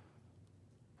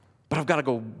 But I've got to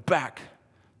go back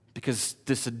because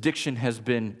this addiction has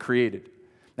been created.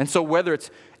 And so whether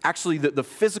it's actually the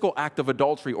physical act of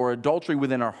adultery or adultery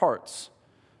within our hearts,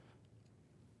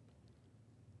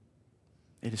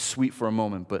 it is sweet for a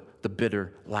moment, but the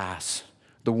bitter lasts.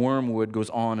 The wormwood goes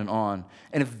on.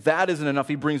 And if that isn't enough,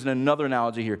 he brings in another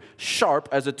analogy here. Sharp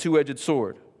as a two-edged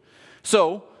sword.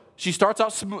 So she starts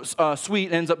out sweet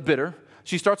and ends up bitter.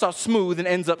 She starts out smooth and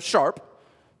ends up sharp.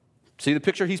 See the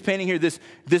picture he's painting here?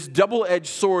 This double-edged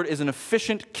sword is an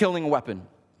efficient killing weapon.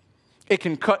 It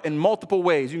can cut in multiple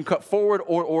ways. You can cut forward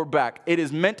or back. It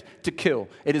is meant to kill.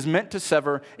 It is meant to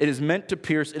sever. It is meant to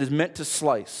pierce. It is meant to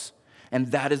slice.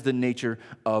 And that is the nature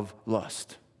of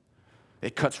lust.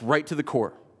 It cuts right to the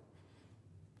core.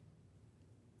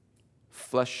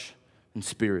 Flesh and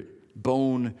spirit,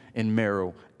 bone and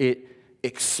marrow. It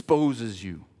exposes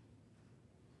you.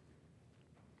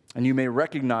 And you may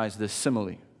recognize this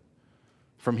simile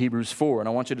from Hebrews 4. And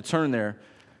I want you to turn there.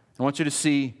 I want you to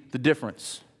see the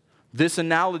difference. This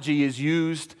analogy is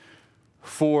used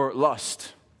for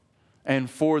lust and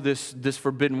for this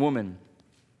forbidden woman.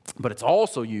 But it's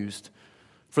also used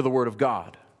for the Word of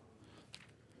God.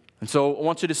 And so I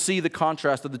want you to see the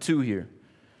contrast of the two here.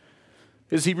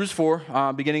 This is Hebrews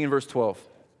 4, beginning in verse 12.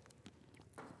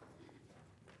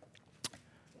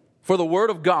 For the Word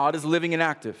of God is living and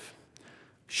active,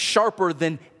 sharper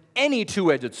than any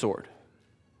two-edged sword.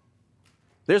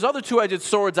 There's other two-edged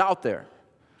swords out there.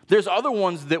 There's other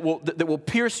ones that will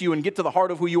pierce you and get to the heart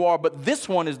of who you are, but this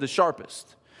one is the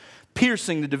sharpest,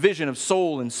 piercing the division of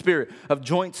soul and spirit, of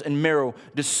joints and marrow,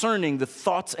 discerning the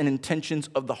thoughts and intentions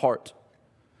of the heart.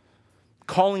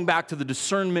 Calling back to the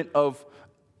discernment of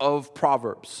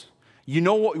Proverbs. You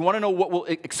want to know what will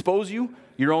expose you?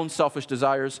 Your own selfish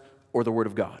desires or the Word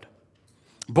of God.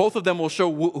 Both of them will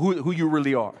show who you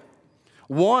really are.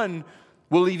 One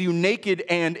will leave you naked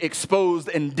and exposed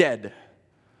and dead.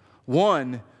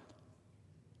 One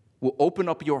will open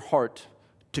up your heart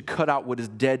to cut out what is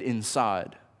dead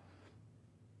inside,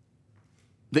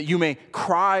 that you may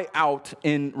cry out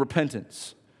in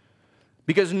repentance.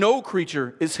 Because no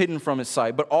creature is hidden from his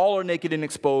sight, but all are naked and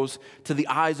exposed to the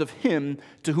eyes of him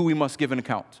to whom we must give an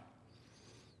account.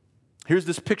 Here's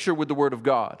this picture with the Word of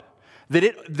God. That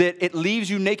it leaves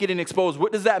you naked and exposed.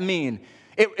 What does that mean?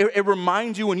 It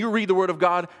reminds you when you read the Word of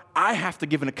God, I have to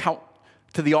give an account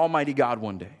to the Almighty God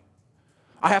one day.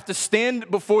 I have to stand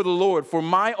before the Lord for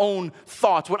my own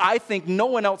thoughts, what I think no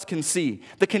one else can see,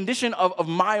 the condition of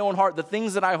my own heart, the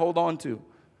things that I hold on to.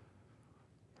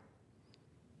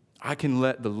 I can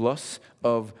let the lusts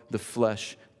of the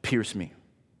flesh pierce me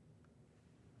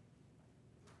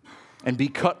and be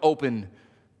cut open,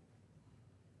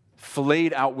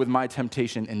 filleted out with my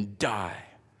temptation and die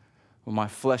when my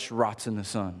flesh rots in the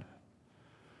sun.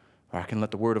 Or I can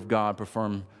let the Word of God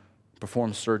perform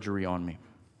surgery on me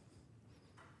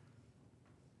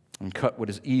and cut what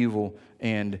is evil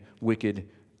and wicked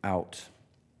out.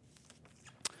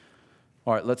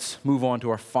 All right, let's move on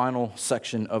to our final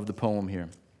section of the poem here.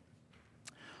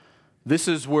 This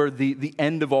is where the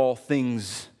end of all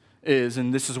things is,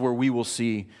 and this is where we will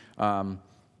see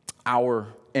our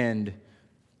end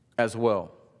as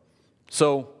well.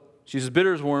 So, she's as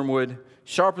bitter as wormwood,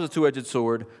 sharp as a two-edged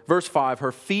sword. Verse 5,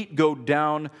 her feet go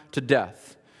down to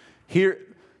death.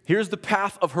 Here's the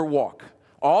path of her walk.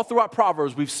 All throughout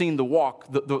Proverbs, we've seen the walk,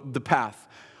 the path.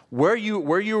 Where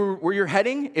you're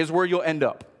heading is where you'll end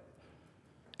up.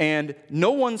 And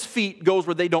no one's feet goes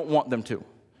where they don't want them to.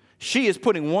 She is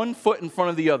putting one foot in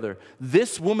front of the other.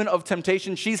 This woman of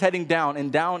temptation, she's heading down,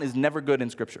 and down is never good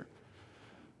in Scripture.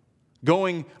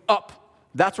 Going up,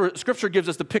 that's where Scripture gives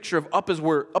us the picture of up is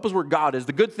where God is.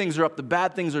 The good things are up, the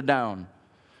bad things are down.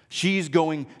 She's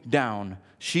going down.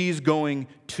 She's going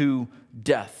to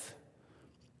death.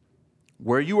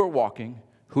 Where you are walking,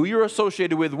 who you're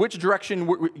associated with, which direction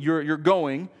you're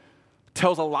going,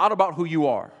 tells a lot about who you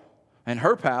are. And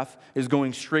her path is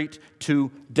going straight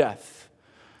to death.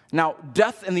 Now,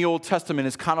 death in the Old Testament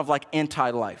is kind of like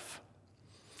anti-life.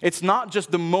 It's not just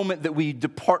the moment that we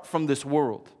depart from this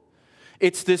world.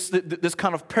 It's this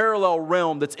kind of parallel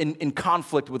realm that's in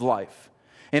conflict with life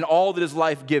and all that is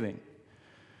life-giving.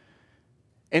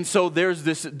 And so there's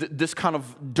this kind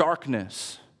of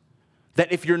darkness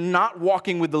that if you're not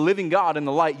walking with the living God in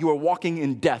the light, you are walking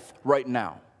in death right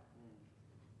now.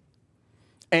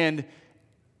 And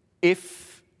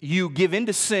if you give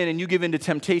into sin and you give into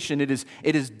temptation, it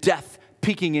is death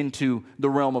peeking into the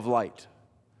realm of light.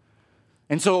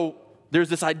 And so there's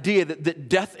this idea that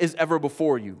death is ever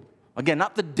before you. Again,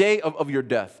 not the day of your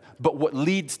death, but what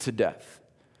leads to death.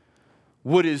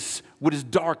 What is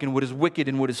dark and what is wicked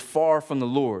and what is far from the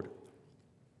Lord.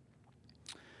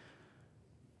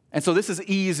 And so this is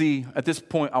easy. At this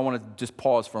point, I want to just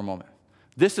pause for a moment.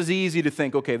 This is easy to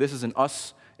think, okay, this is an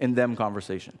us and them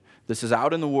conversation. This is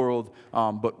out in the world,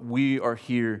 but we are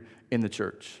here in the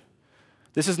church.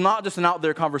 This is not just an out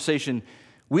there conversation.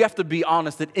 We have to be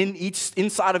honest that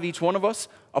inside of each one of us,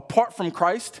 apart from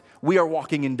Christ, we are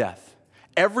walking in death.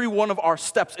 Every one of our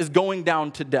steps is going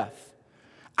down to death.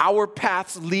 Our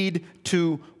paths lead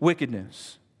to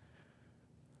wickedness.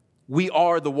 We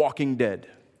are the walking dead.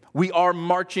 We are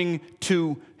marching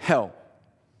to hell.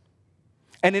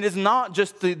 And it is not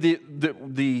just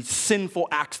the sinful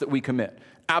acts that we commit,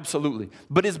 absolutely,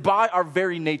 but it's by our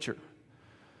very nature.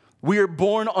 We are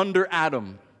born under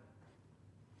Adam,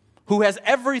 who has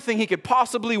everything he could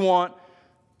possibly want,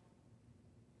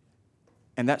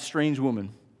 and that strange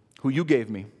woman who you gave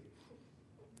me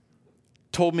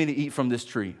told me to eat from this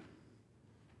tree.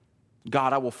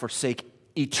 God, I will forsake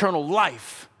eternal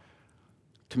life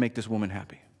to make this woman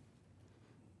happy.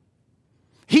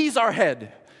 He's our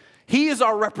head. He is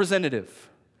our representative.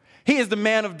 He is the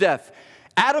man of death.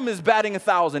 Adam is batting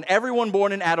 1,000. Everyone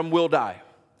born in Adam will die.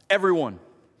 Everyone.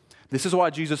 This is why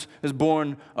Jesus is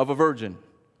born of a virgin.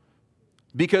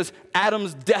 Because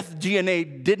Adam's death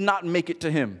DNA did not make it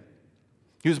to him.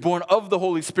 He was born of the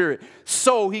Holy Spirit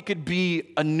so he could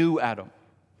be a new Adam.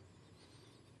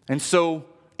 And so,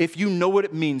 if you know what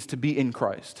it means to be in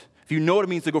Christ, if you know what it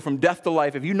means to go from death to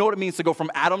life, if you know what it means to go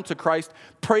from Adam to Christ,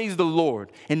 praise the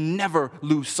Lord and never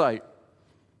lose sight.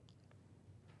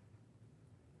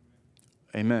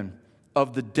 Amen.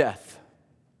 Of the death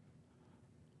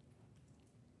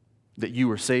that you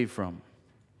were saved from,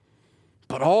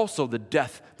 but also the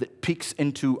death that peeks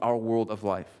into our world of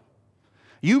life.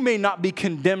 You may not be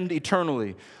condemned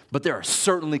eternally, but there are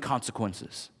certainly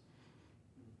consequences.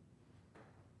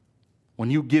 When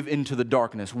you give into the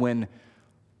darkness, when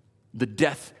the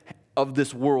death of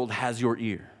this world has your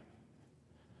ear,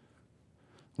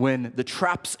 when the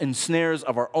traps and snares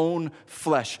of our own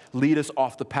flesh lead us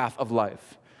off the path of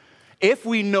life. If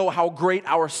we know how great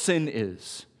our sin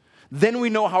is, then we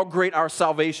know how great our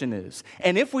salvation is.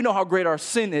 And if we know how great our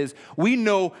sin is, we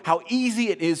know how easy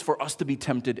it is for us to be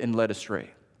tempted and led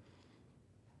astray.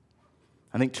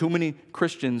 I think too many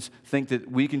Christians think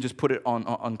that we can just put it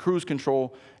on cruise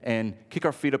control and kick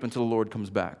our feet up until the Lord comes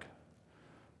back.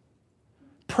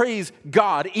 Praise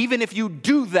God, even if you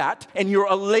do that and you're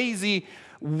a lazy,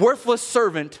 worthless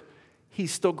servant,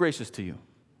 He's still gracious to you.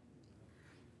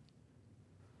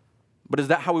 But is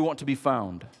that how we want to be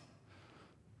found?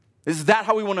 Is that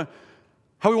how we want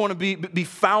to be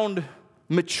found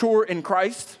mature in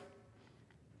Christ?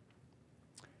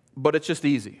 But it's just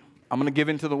easy. I'm going to give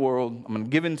into the world. I'm going to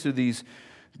give into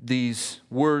these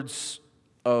words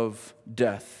of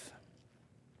death.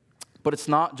 But it's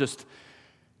not just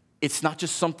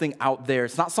something out there.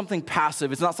 It's not something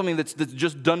passive. It's not something that's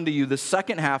just done to you. The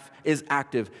second half is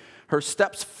active. Her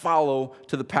steps follow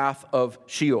to the path of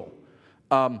Sheol.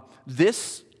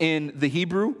 This in the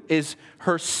Hebrew is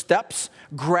her steps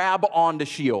grab onto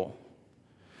Sheol.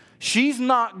 She's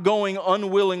not going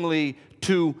unwillingly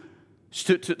to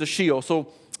Sheol.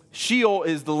 So Sheol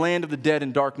is the land of the dead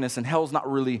and darkness, and hell's not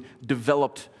really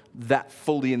developed that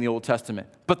fully in the Old Testament.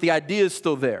 But the idea is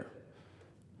still there.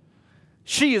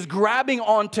 She is grabbing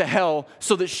onto hell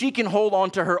so that she can hold on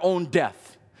to her own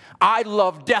death. I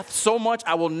love death so much,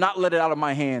 I will not let it out of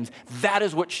my hands. That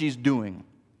is what she's doing.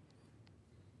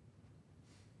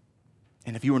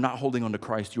 And if you are not holding on to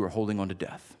Christ, you are holding on to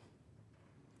death.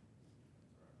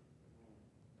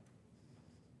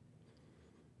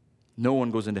 No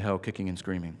one goes into hell kicking and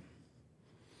screaming.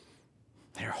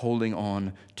 They're holding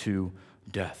on to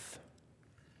death.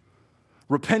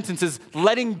 Repentance is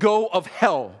letting go of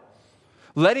hell,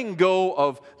 letting go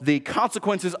of the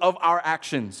consequences of our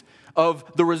actions, of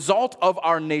the result of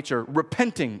our nature,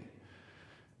 repenting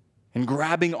and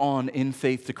grabbing on in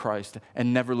faith to Christ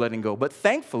and never letting go. But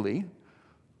thankfully,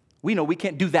 we know we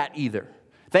can't do that either.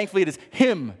 Thankfully, it is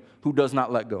Him who does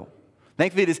not let go.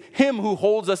 Thankfully, it is Him who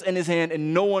holds us in His hand,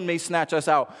 and no one may snatch us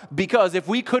out. Because if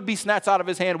we could be snatched out of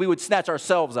His hand, we would snatch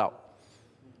ourselves out.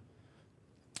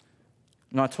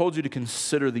 Now, I told you to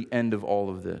consider the end of all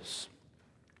of this.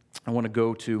 I want to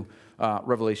go to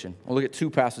Revelation. We'll look at two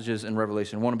passages in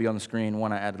Revelation. One will be on the screen,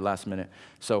 one I added last minute.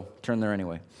 So turn there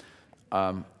anyway.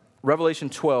 Revelation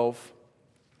 12.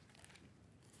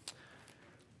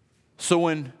 So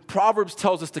when Proverbs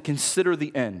tells us to consider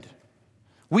the end,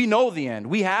 we know the end.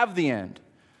 We have the end.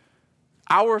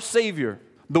 Our Savior,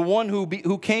 the one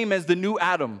who came as the new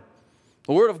Adam,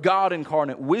 the Word of God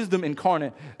incarnate, wisdom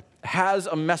incarnate, has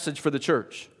a message for the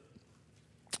church.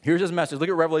 Here's his message. Look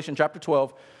at Revelation chapter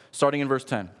 12, starting in verse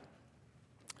 10.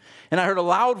 And I heard a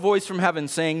loud voice from heaven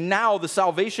saying, now the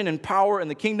salvation and power and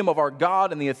the kingdom of our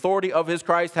God and the authority of his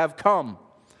Christ have come.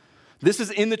 This is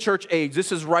in the church age.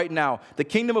 This is right now. The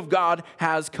kingdom of God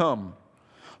has come.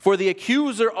 For the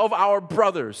accuser of our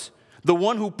brothers, the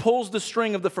one who pulls the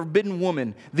string of the forbidden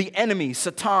woman, the enemy,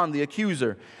 Satan, the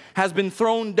accuser, has been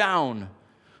thrown down,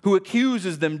 who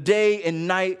accuses them day and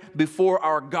night before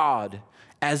our God,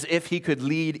 as if he could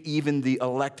lead even the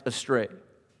elect astray.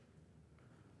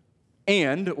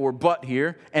 But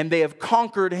here, and they have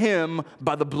conquered him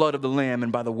by the blood of the Lamb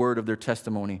and by the word of their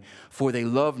testimony, for they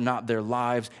love not their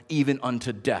lives even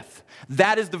unto death.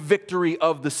 That is the victory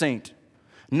of the saint,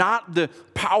 not the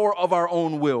power of our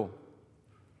own will.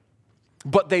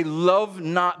 But they love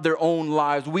not their own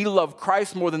lives. We love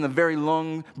Christ more than the very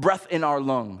breath in our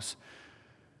lungs.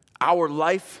 Our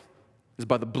life is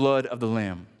by the blood of the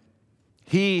Lamb.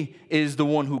 He is the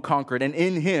one who conquered. And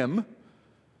in him,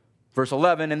 verse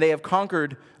 11, and they have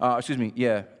conquered, verse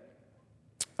 11.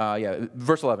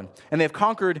 And they have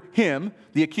conquered him,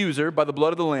 the accuser, by the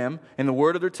blood of the Lamb and the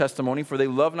word of their testimony, for they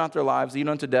love not their lives even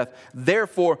unto death.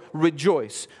 Therefore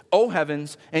rejoice, O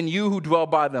heavens, and you who dwell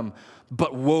by them.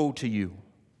 But woe to you,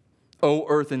 O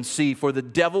earth and sea, for the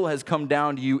devil has come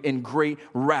down to you in great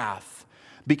wrath,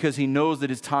 because he knows that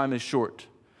his time is short.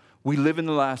 We live in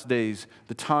the last days.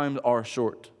 The times are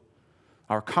short.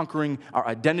 Our conquering, our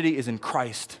identity is in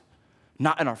Christ,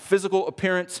 not in our physical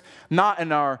appearance, not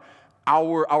in our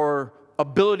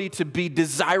ability to be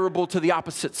desirable to the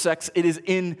opposite sex. It is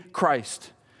in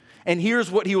Christ. And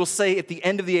here's what he will say at the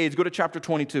end of the age. Go to chapter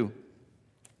 22.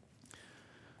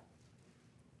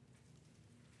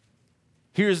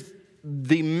 Here's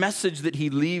the message that he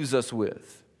leaves us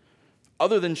with.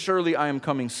 Other than surely I am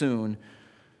coming soon,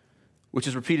 which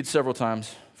is repeated several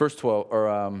times. Verse 12,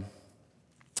 I'm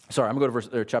going to go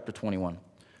to chapter 21.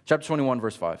 Chapter 21,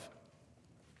 verse 5.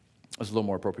 That's a little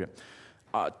more appropriate.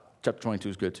 Chapter 22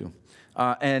 is good too.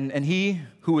 And he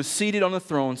who was seated on the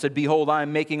throne said, behold, I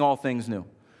am making all things new.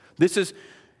 This is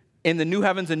in the new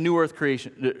heavens and new earth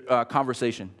creation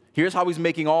conversation. Here's how he's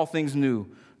making all things new.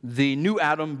 The new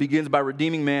Adam begins by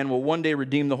redeeming man, will one day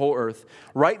redeem the whole earth.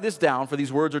 Write this down, for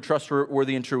these words are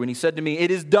trustworthy and true. And he said to me,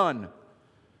 it is done.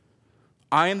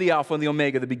 I am the Alpha and the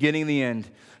Omega, the beginning and the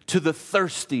end. To the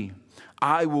thirsty,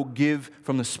 I will give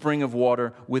from the spring of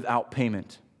water without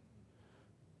payment.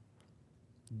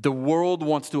 The world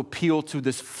wants to appeal to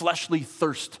this fleshly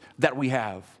thirst that we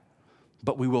have,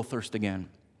 but we will thirst again.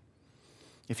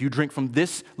 If you drink from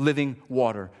this living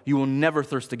water, you will never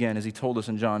thirst again, as he told us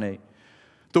in John 8.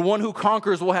 The one who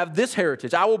conquers will have this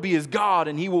heritage. I will be his God,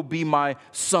 and he will be my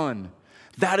son.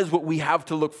 That is what we have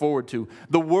to look forward to.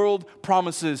 The world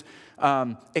promises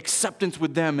acceptance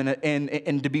with them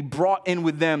and to be brought in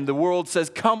with them. The world says,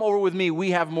 come over with me.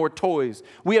 We have more toys.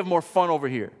 We have more fun over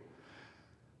here.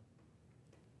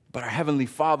 But our Heavenly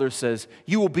Father says,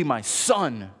 you will be my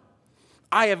son.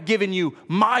 I have given you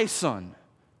my son.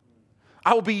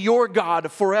 I will be your God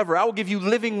forever. I will give you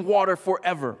living water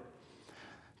forever.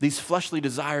 These fleshly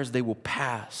desires, they will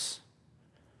pass.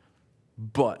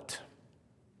 But,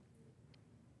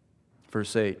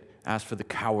 verse 8, as for the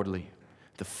cowardly,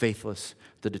 the faithless,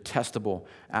 the detestable,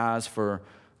 as for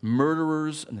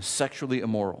murderers and the sexually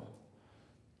immoral.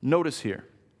 Notice here,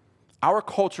 our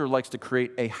culture likes to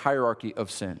create a hierarchy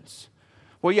of sins.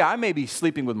 Well, yeah, I may be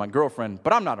sleeping with my girlfriend,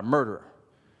 but I'm not a murderer.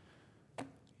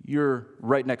 You're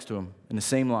right next to him in the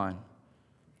same line.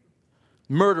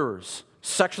 Murderers,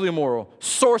 sexually immoral,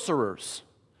 sorcerers.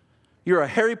 You're a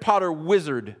Harry Potter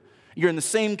wizard. You're in the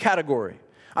same category.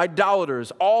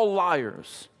 Idolaters, all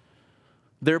liars.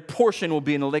 Their portion will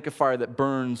be in the lake of fire that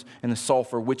burns in the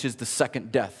sulfur, which is the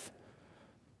second death.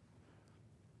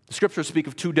 The scriptures speak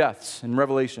of two deaths in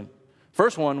Revelation.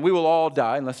 First one, we will all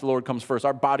die unless the Lord comes first.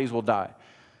 Our bodies will die.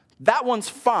 That one's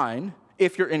fine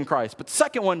if you're in Christ. But the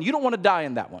second one, you don't want to die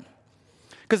in that one.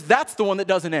 Because that's the one that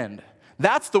doesn't end.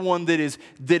 That's the one that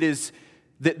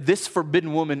this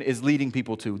forbidden woman is leading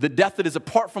people to. The death that is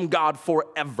apart from God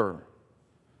forever.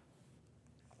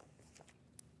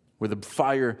 Where the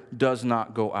fire does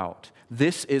not go out.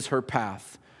 This is her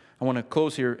path. I want to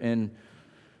close here in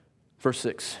Verse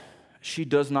 6, she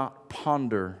does not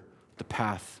ponder the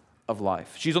path of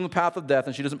life. She's on the path of death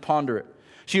and she doesn't ponder it.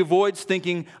 She avoids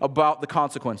thinking about the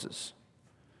consequences.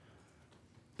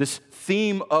 This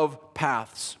theme of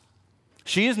paths.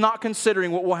 She is not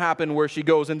considering what will happen where she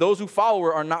goes, and those who follow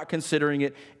her are not considering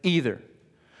it either.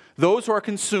 Those who are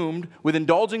consumed with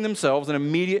indulging themselves in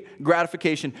immediate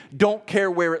gratification don't care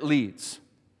where it leads.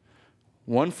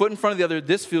 One foot in front of the other,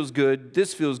 this feels good,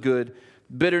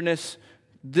 bitterness,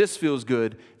 this feels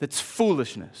good. That's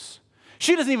foolishness.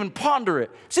 She doesn't even ponder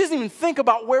it. She doesn't even think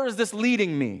about where is this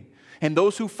leading me. And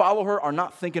those who follow her are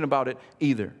not thinking about it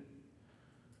either.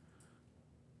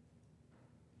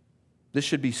 This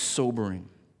should be sobering.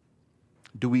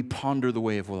 Do we ponder the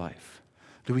way of life?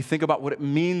 Do we think about what it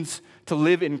means to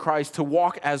live in Christ, to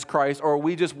walk as Christ, or are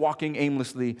we just walking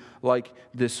aimlessly like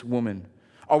this woman?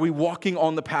 Are we walking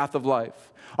on the path of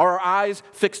life? Are our eyes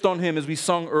fixed on Him as we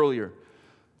sung earlier?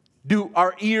 Do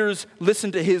our ears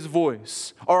listen to His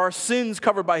voice? Are our sins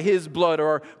covered by His blood? Are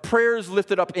our prayers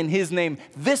lifted up in His name?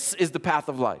 This is the path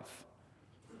of life.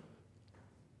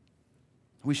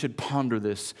 We should ponder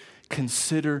this.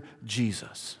 Consider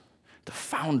Jesus, the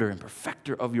founder and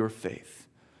perfecter of your faith,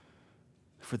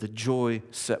 for the joy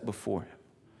set before Him,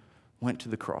 went to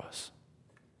the cross.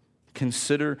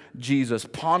 Consider Jesus.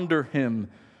 Ponder Him.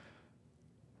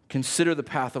 Consider the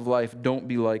path of life. Don't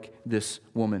be like this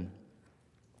woman.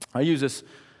 I use this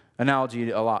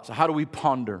analogy a lot. So how do we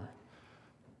ponder?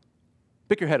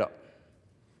 Pick your head up.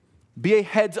 Be a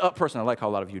heads-up person. I like how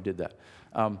a lot of you did that.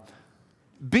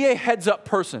 Be a heads-up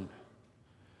person.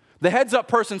 The heads-up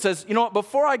person says, you know what,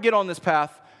 before I get on this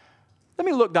path, let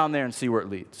me look down there and see where it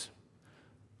leads.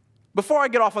 Before I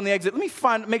get off on the exit, let me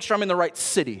make sure I'm in the right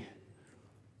city.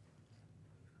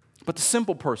 But the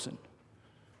simple person,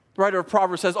 the writer of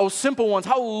Proverbs says, oh, simple ones,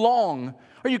 how long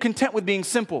are you content with being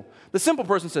simple? The simple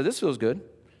person says, this feels good,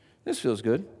 this feels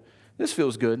good, this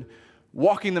feels good,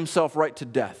 walking themselves right to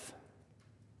death.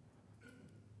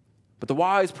 But the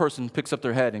wise person picks up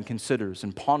their head and considers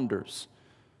and ponders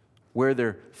where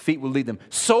their feet will lead them.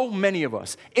 So many of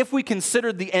us, if we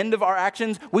considered the end of our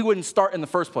actions, we wouldn't start in the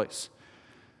first place.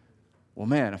 Well,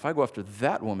 man, if I go after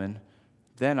that woman,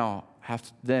 then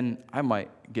I might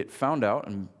get found out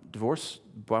and divorced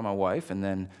by my wife, and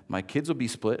then my kids will be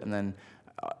split, and then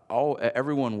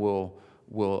everyone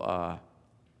will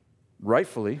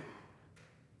rightfully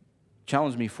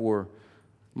challenge me for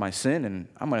my sin, and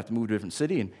I might have to move to a different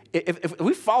city. And if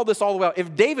we follow this all the way out,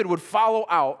 if David would follow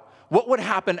out what would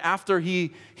happen after he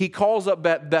calls up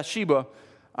Bathsheba,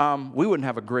 we wouldn't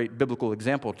have a great biblical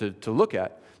example to look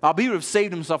at. He would have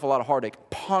saved himself a lot of heartache.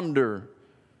 Ponder.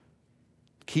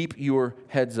 Keep your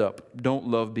heads up. Don't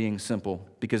love being simple.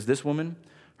 Because this woman,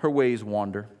 her ways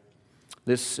wander.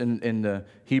 This in the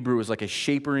Hebrew is like a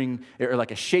shaking,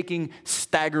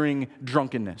 staggering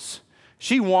drunkenness.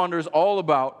 She wanders all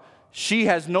about. She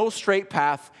has no straight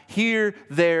path here,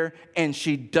 there, and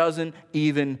she doesn't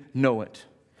even know it.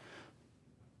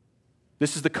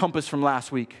 This is the compass from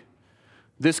last week.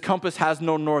 This compass has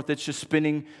no north. It's just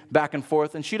spinning back and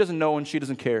forth, and she doesn't know and she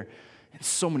doesn't care. And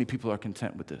so many people are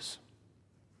content with this.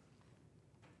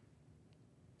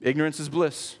 Ignorance is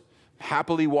bliss.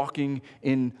 Happily walking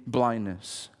in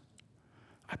blindness.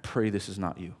 I pray this is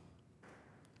not you.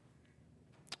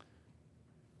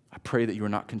 I pray that you are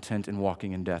not content in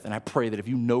walking in death. And I pray that if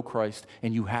you know Christ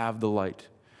and you have the light,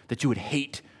 that you would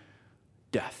hate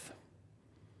death.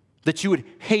 That you would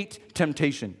hate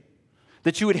temptation.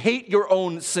 That you would hate your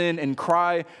own sin and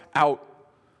cry out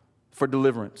for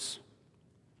deliverance.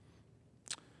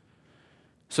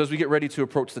 So as we get ready to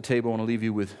approach the table, I want to leave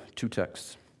you with two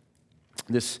texts.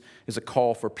 This is a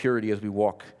call for purity as we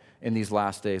walk in these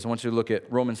last days. I want you to look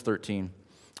at Romans 13.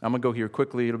 I'm going to go here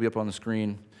quickly. It'll be up on the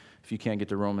screen if you can't get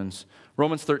to Romans.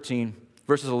 Romans 13,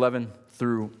 verses 11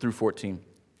 through 14.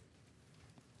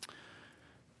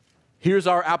 Here's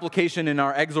our application and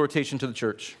our exhortation to the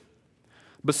church.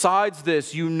 Besides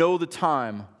this, you know the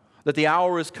time, that the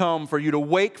hour has come for you to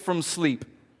wake from sleep.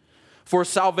 For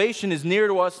salvation is nearer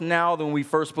to us now than when we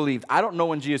first believed. I don't know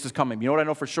when Jesus is coming. You know what I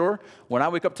know for sure? When I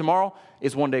wake up tomorrow,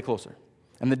 it's one day closer.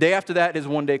 And the day after that is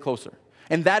one day closer.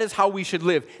 And that is how we should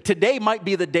live. Today might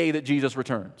be the day that Jesus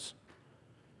returns.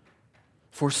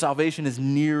 For salvation is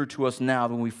nearer to us now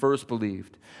than we first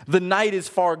believed. The night is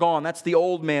far gone. That's the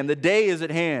old man. The day is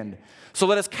at hand. So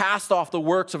let us cast off the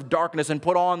works of darkness and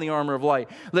put on the armor of light.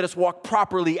 Let us walk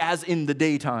properly as in the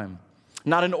daytime.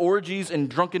 Not in orgies and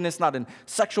drunkenness, not in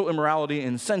sexual immorality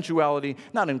and sensuality,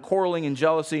 not in quarreling and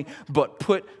jealousy, but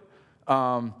put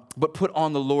on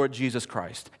the Lord Jesus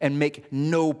Christ and make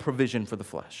no provision for the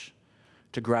flesh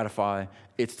to gratify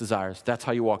its desires. That's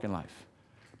how you walk in life.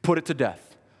 Put it to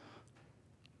death.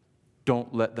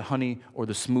 Don't let the honey or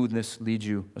the smoothness lead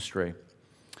you astray.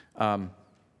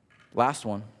 Last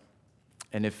one.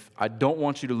 And if I don't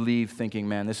want you to leave thinking,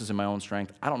 man, this is in my own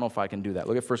strength, I don't know if I can do that.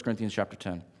 Look at 1 Corinthians chapter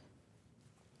 10.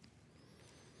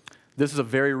 This is a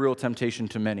very real temptation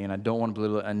to many, and I don't want to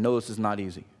belittle it. I know this is not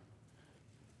easy.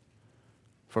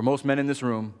 For most men in this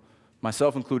room,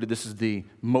 myself included, this is the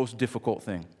most difficult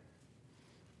thing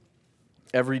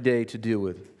every day to deal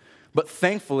with. But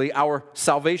thankfully, our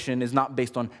salvation is not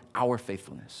based on our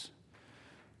faithfulness.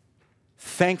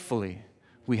 Thankfully,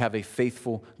 we have a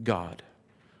faithful God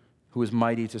who is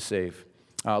mighty to save.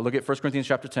 Look at 1 Corinthians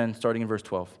chapter 10, starting in verse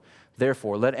 12.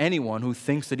 Therefore, let anyone who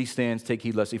thinks that he stands take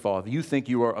heed lest he fall. If you think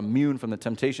you are immune from the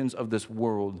temptations of this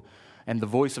world and the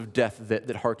voice of death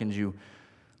that hearkens you,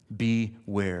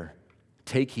 beware.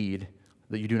 Take heed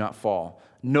that you do not fall.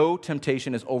 No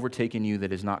temptation has overtaken you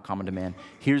that is not common to man.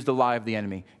 Here's the lie of the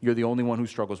enemy. You're the only one who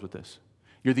struggles with this.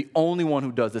 You're the only one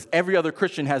who does this. Every other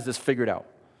Christian has this figured out.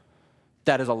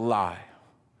 That is a lie.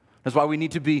 That's why we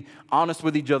need to be honest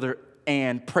with each other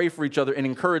and pray for each other and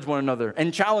encourage one another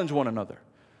and challenge one another.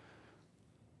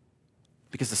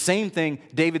 Because the same thing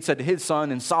David said to his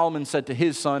son and Solomon said to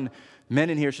his son, men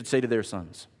in here should say to their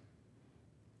sons.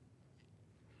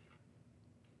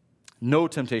 No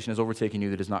temptation has overtaken you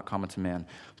that is not common to man,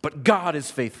 but God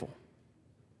is faithful.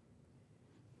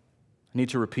 I need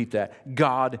to repeat that.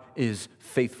 God is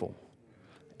faithful,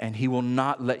 and he will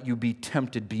not let you be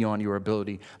tempted beyond your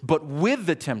ability. But with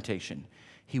the temptation,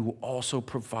 he will also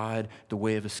provide the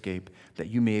way of escape that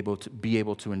you may be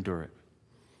able to endure it.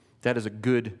 That is a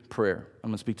good prayer. I'm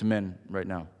going to speak to men right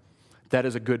now. That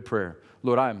is a good prayer.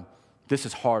 Lord, this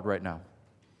is hard right now.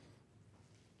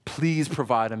 Please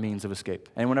provide a means of escape.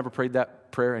 Anyone ever prayed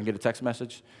that prayer and get a text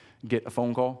message, get a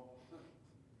phone call?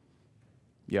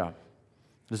 Yeah.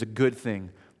 It is a good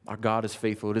thing. Our God is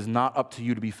faithful. It is not up to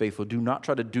you to be faithful. Do not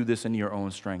try to do this in your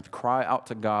own strength. Cry out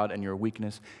to God in your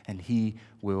weakness, and he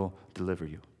will deliver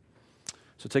you.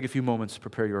 So take a few moments to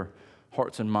prepare your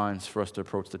hearts and minds for us to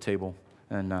approach the table.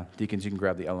 And deacons, you can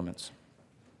grab the elements.